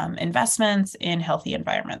community investments in healthy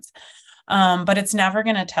environments. but it's never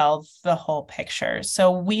going to tell the whole picture.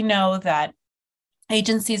 So we know that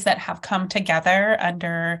agencies that have come together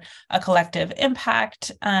under a collective impact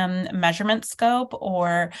measurement scope,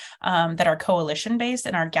 or that are coalition-based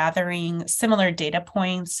and are gathering similar data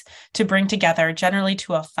points to bring together, generally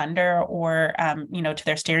to a funder or to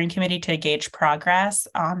their steering committee to gauge progress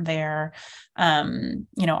on their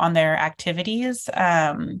on their activities.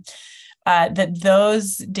 That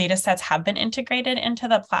those data sets have been integrated into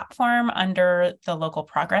the platform under the local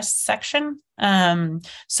progress section.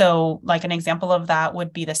 So like an example of that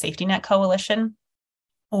would be the Safety Net Coalition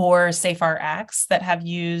or SafeRx that have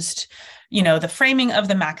used, the framing of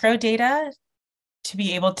the macro data to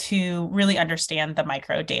be able to really understand the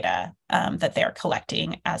micro data that they're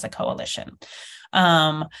collecting as a coalition.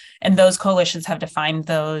 And those coalitions have defined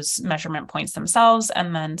those measurement points themselves,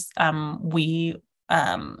 and then we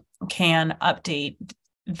can update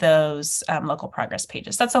those local progress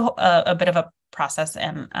pages. That's a bit of a process,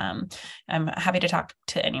 and I'm happy to talk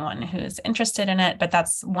to anyone who's interested in it, but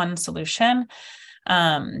that's one solution.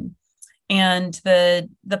 And the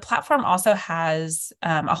platform also has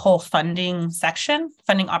a whole funding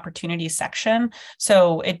opportunity section.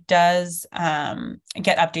 So it does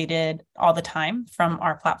get updated all the time from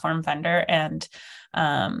our platform vendor. And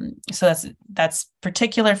so that's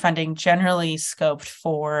particular funding generally scoped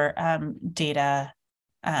for data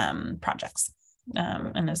projects,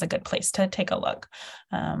 and is a good place to take a look.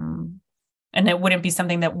 And it wouldn't be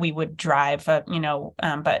something that we would drive, but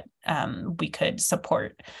we could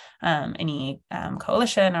support any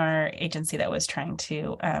coalition or agency that was trying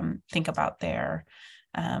to think about their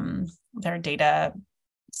data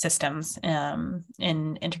systems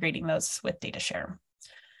in integrating those with DataShare.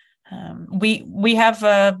 We have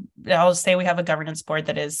I'll say we have a governance board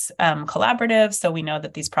that is collaborative, so we know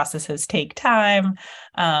that these processes take time,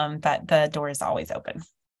 but the door is always open.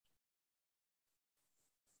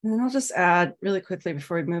 And then I'll just add really quickly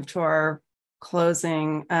before we move to our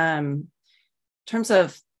closing, in terms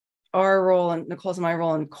of our role and Nicole's and my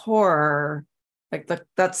role in CORE,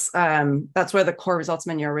 that's where the CORE results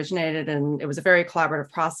menu originated, and it was a very collaborative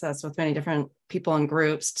process with many different people and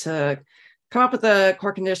groups to come up with the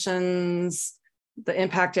core conditions, the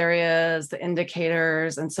impact areas, the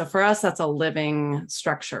indicators. And so for us, that's a living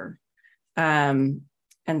structure. And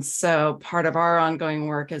so part of our ongoing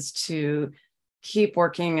work is to keep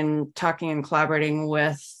working and talking and collaborating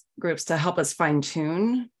with groups to help us fine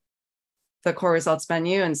tune the core results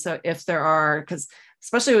menu. And so if there are, because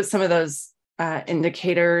especially with some of those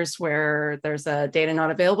indicators where there's a data not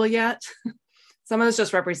available yet, some of those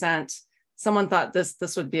just represent someone thought this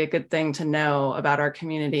would be a good thing to know about our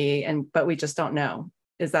community, but we just don't know.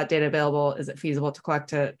 Is that data available? Is it feasible to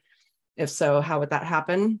collect it? If so, how would that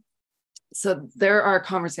happen? So there are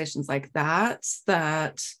conversations like that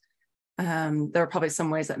there are probably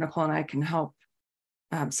some ways that Nicole and I can help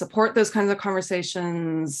support those kinds of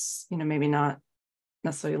conversations, maybe not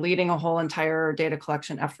necessarily leading a whole entire data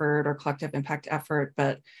collection effort or collective impact effort,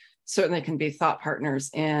 but certainly can be thought partners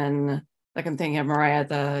in, like I'm thinking of Mariah,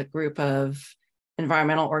 the group of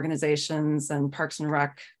environmental organizations and Parks and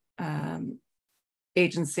Rec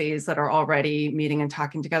agencies that are already meeting and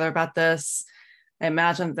talking together about this. I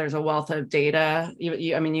imagine there's a wealth of data.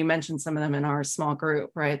 You mentioned some of them in our small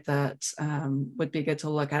group, right? That would be good to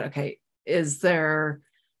look at. Okay,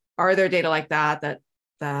 are there data like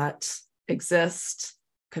that exist?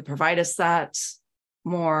 Could provide us that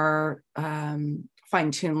more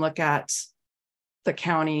fine-tuned look at the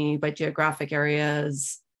county by geographic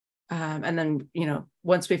areas. And then,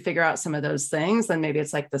 once we figure out some of those things, then maybe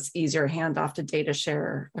it's like this easier handoff to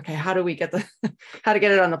DataShare. Okay, how do we get how to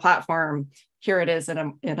get it on the platform? Here it is in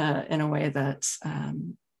a way that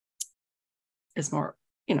is more,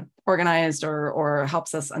 organized or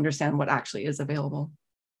helps us understand what actually is available.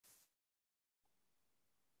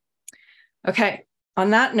 Okay,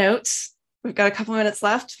 on that note, we've got a couple minutes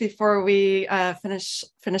left before we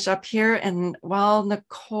finish up here. And while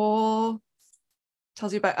Nicole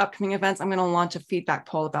tells you about upcoming events, I'm going to launch a feedback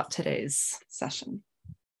poll about today's session.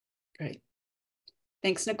 Great.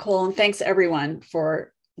 Thanks, Nicole, and thanks everyone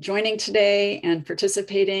for joining today and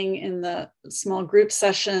participating in the small group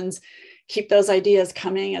sessions. Keep those ideas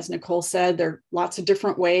coming. As Nicole said, there are lots of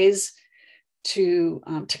different ways to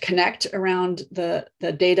connect around the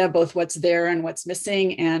data, both what's there and what's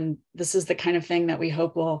missing. And this is the kind of thing that we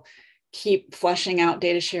hope will keep fleshing out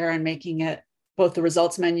DataShare and making it, both the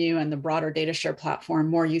results menu and the broader DataShare platform,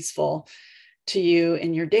 more useful to you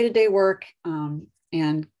in your day-to-day work,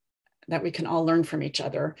 and that we can all learn from each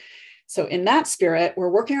other. So in that spirit, we're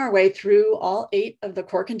working our way through all 8 of the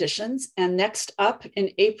core conditions. And next up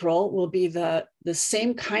in April will be the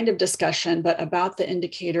same kind of discussion, but about the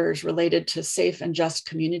indicators related to safe and just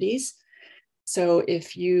communities. So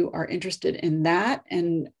if you are interested in that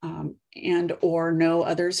and or know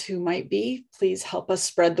others who might be, please help us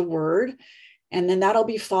spread the word. And then that'll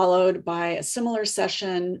be followed by a similar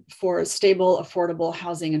session for stable, affordable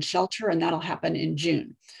housing and shelter, and that'll happen in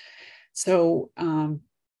June. So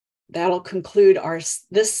that'll conclude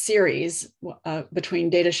this series between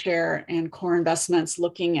DataShare and core investments,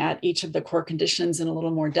 looking at each of the core conditions in a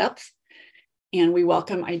little more depth. And we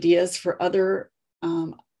welcome ideas for other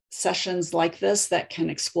sessions like this that can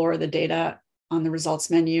explore the data on the results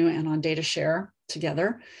menu and on DataShare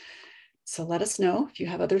together. So let us know if you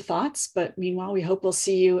have other thoughts. But meanwhile, we hope we'll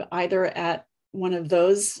see you either at one of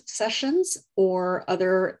those sessions or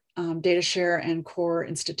other DataShare and Core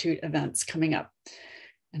Institute events coming up.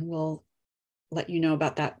 And we'll let you know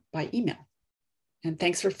about that by email. And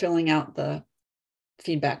thanks for filling out the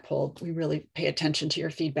feedback poll. We really pay attention to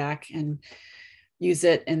your feedback and use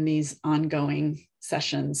it in these ongoing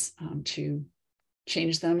sessions to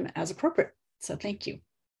change them as appropriate. So thank you.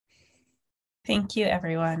 Thank you,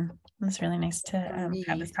 everyone. It was really nice to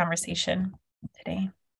have this conversation today.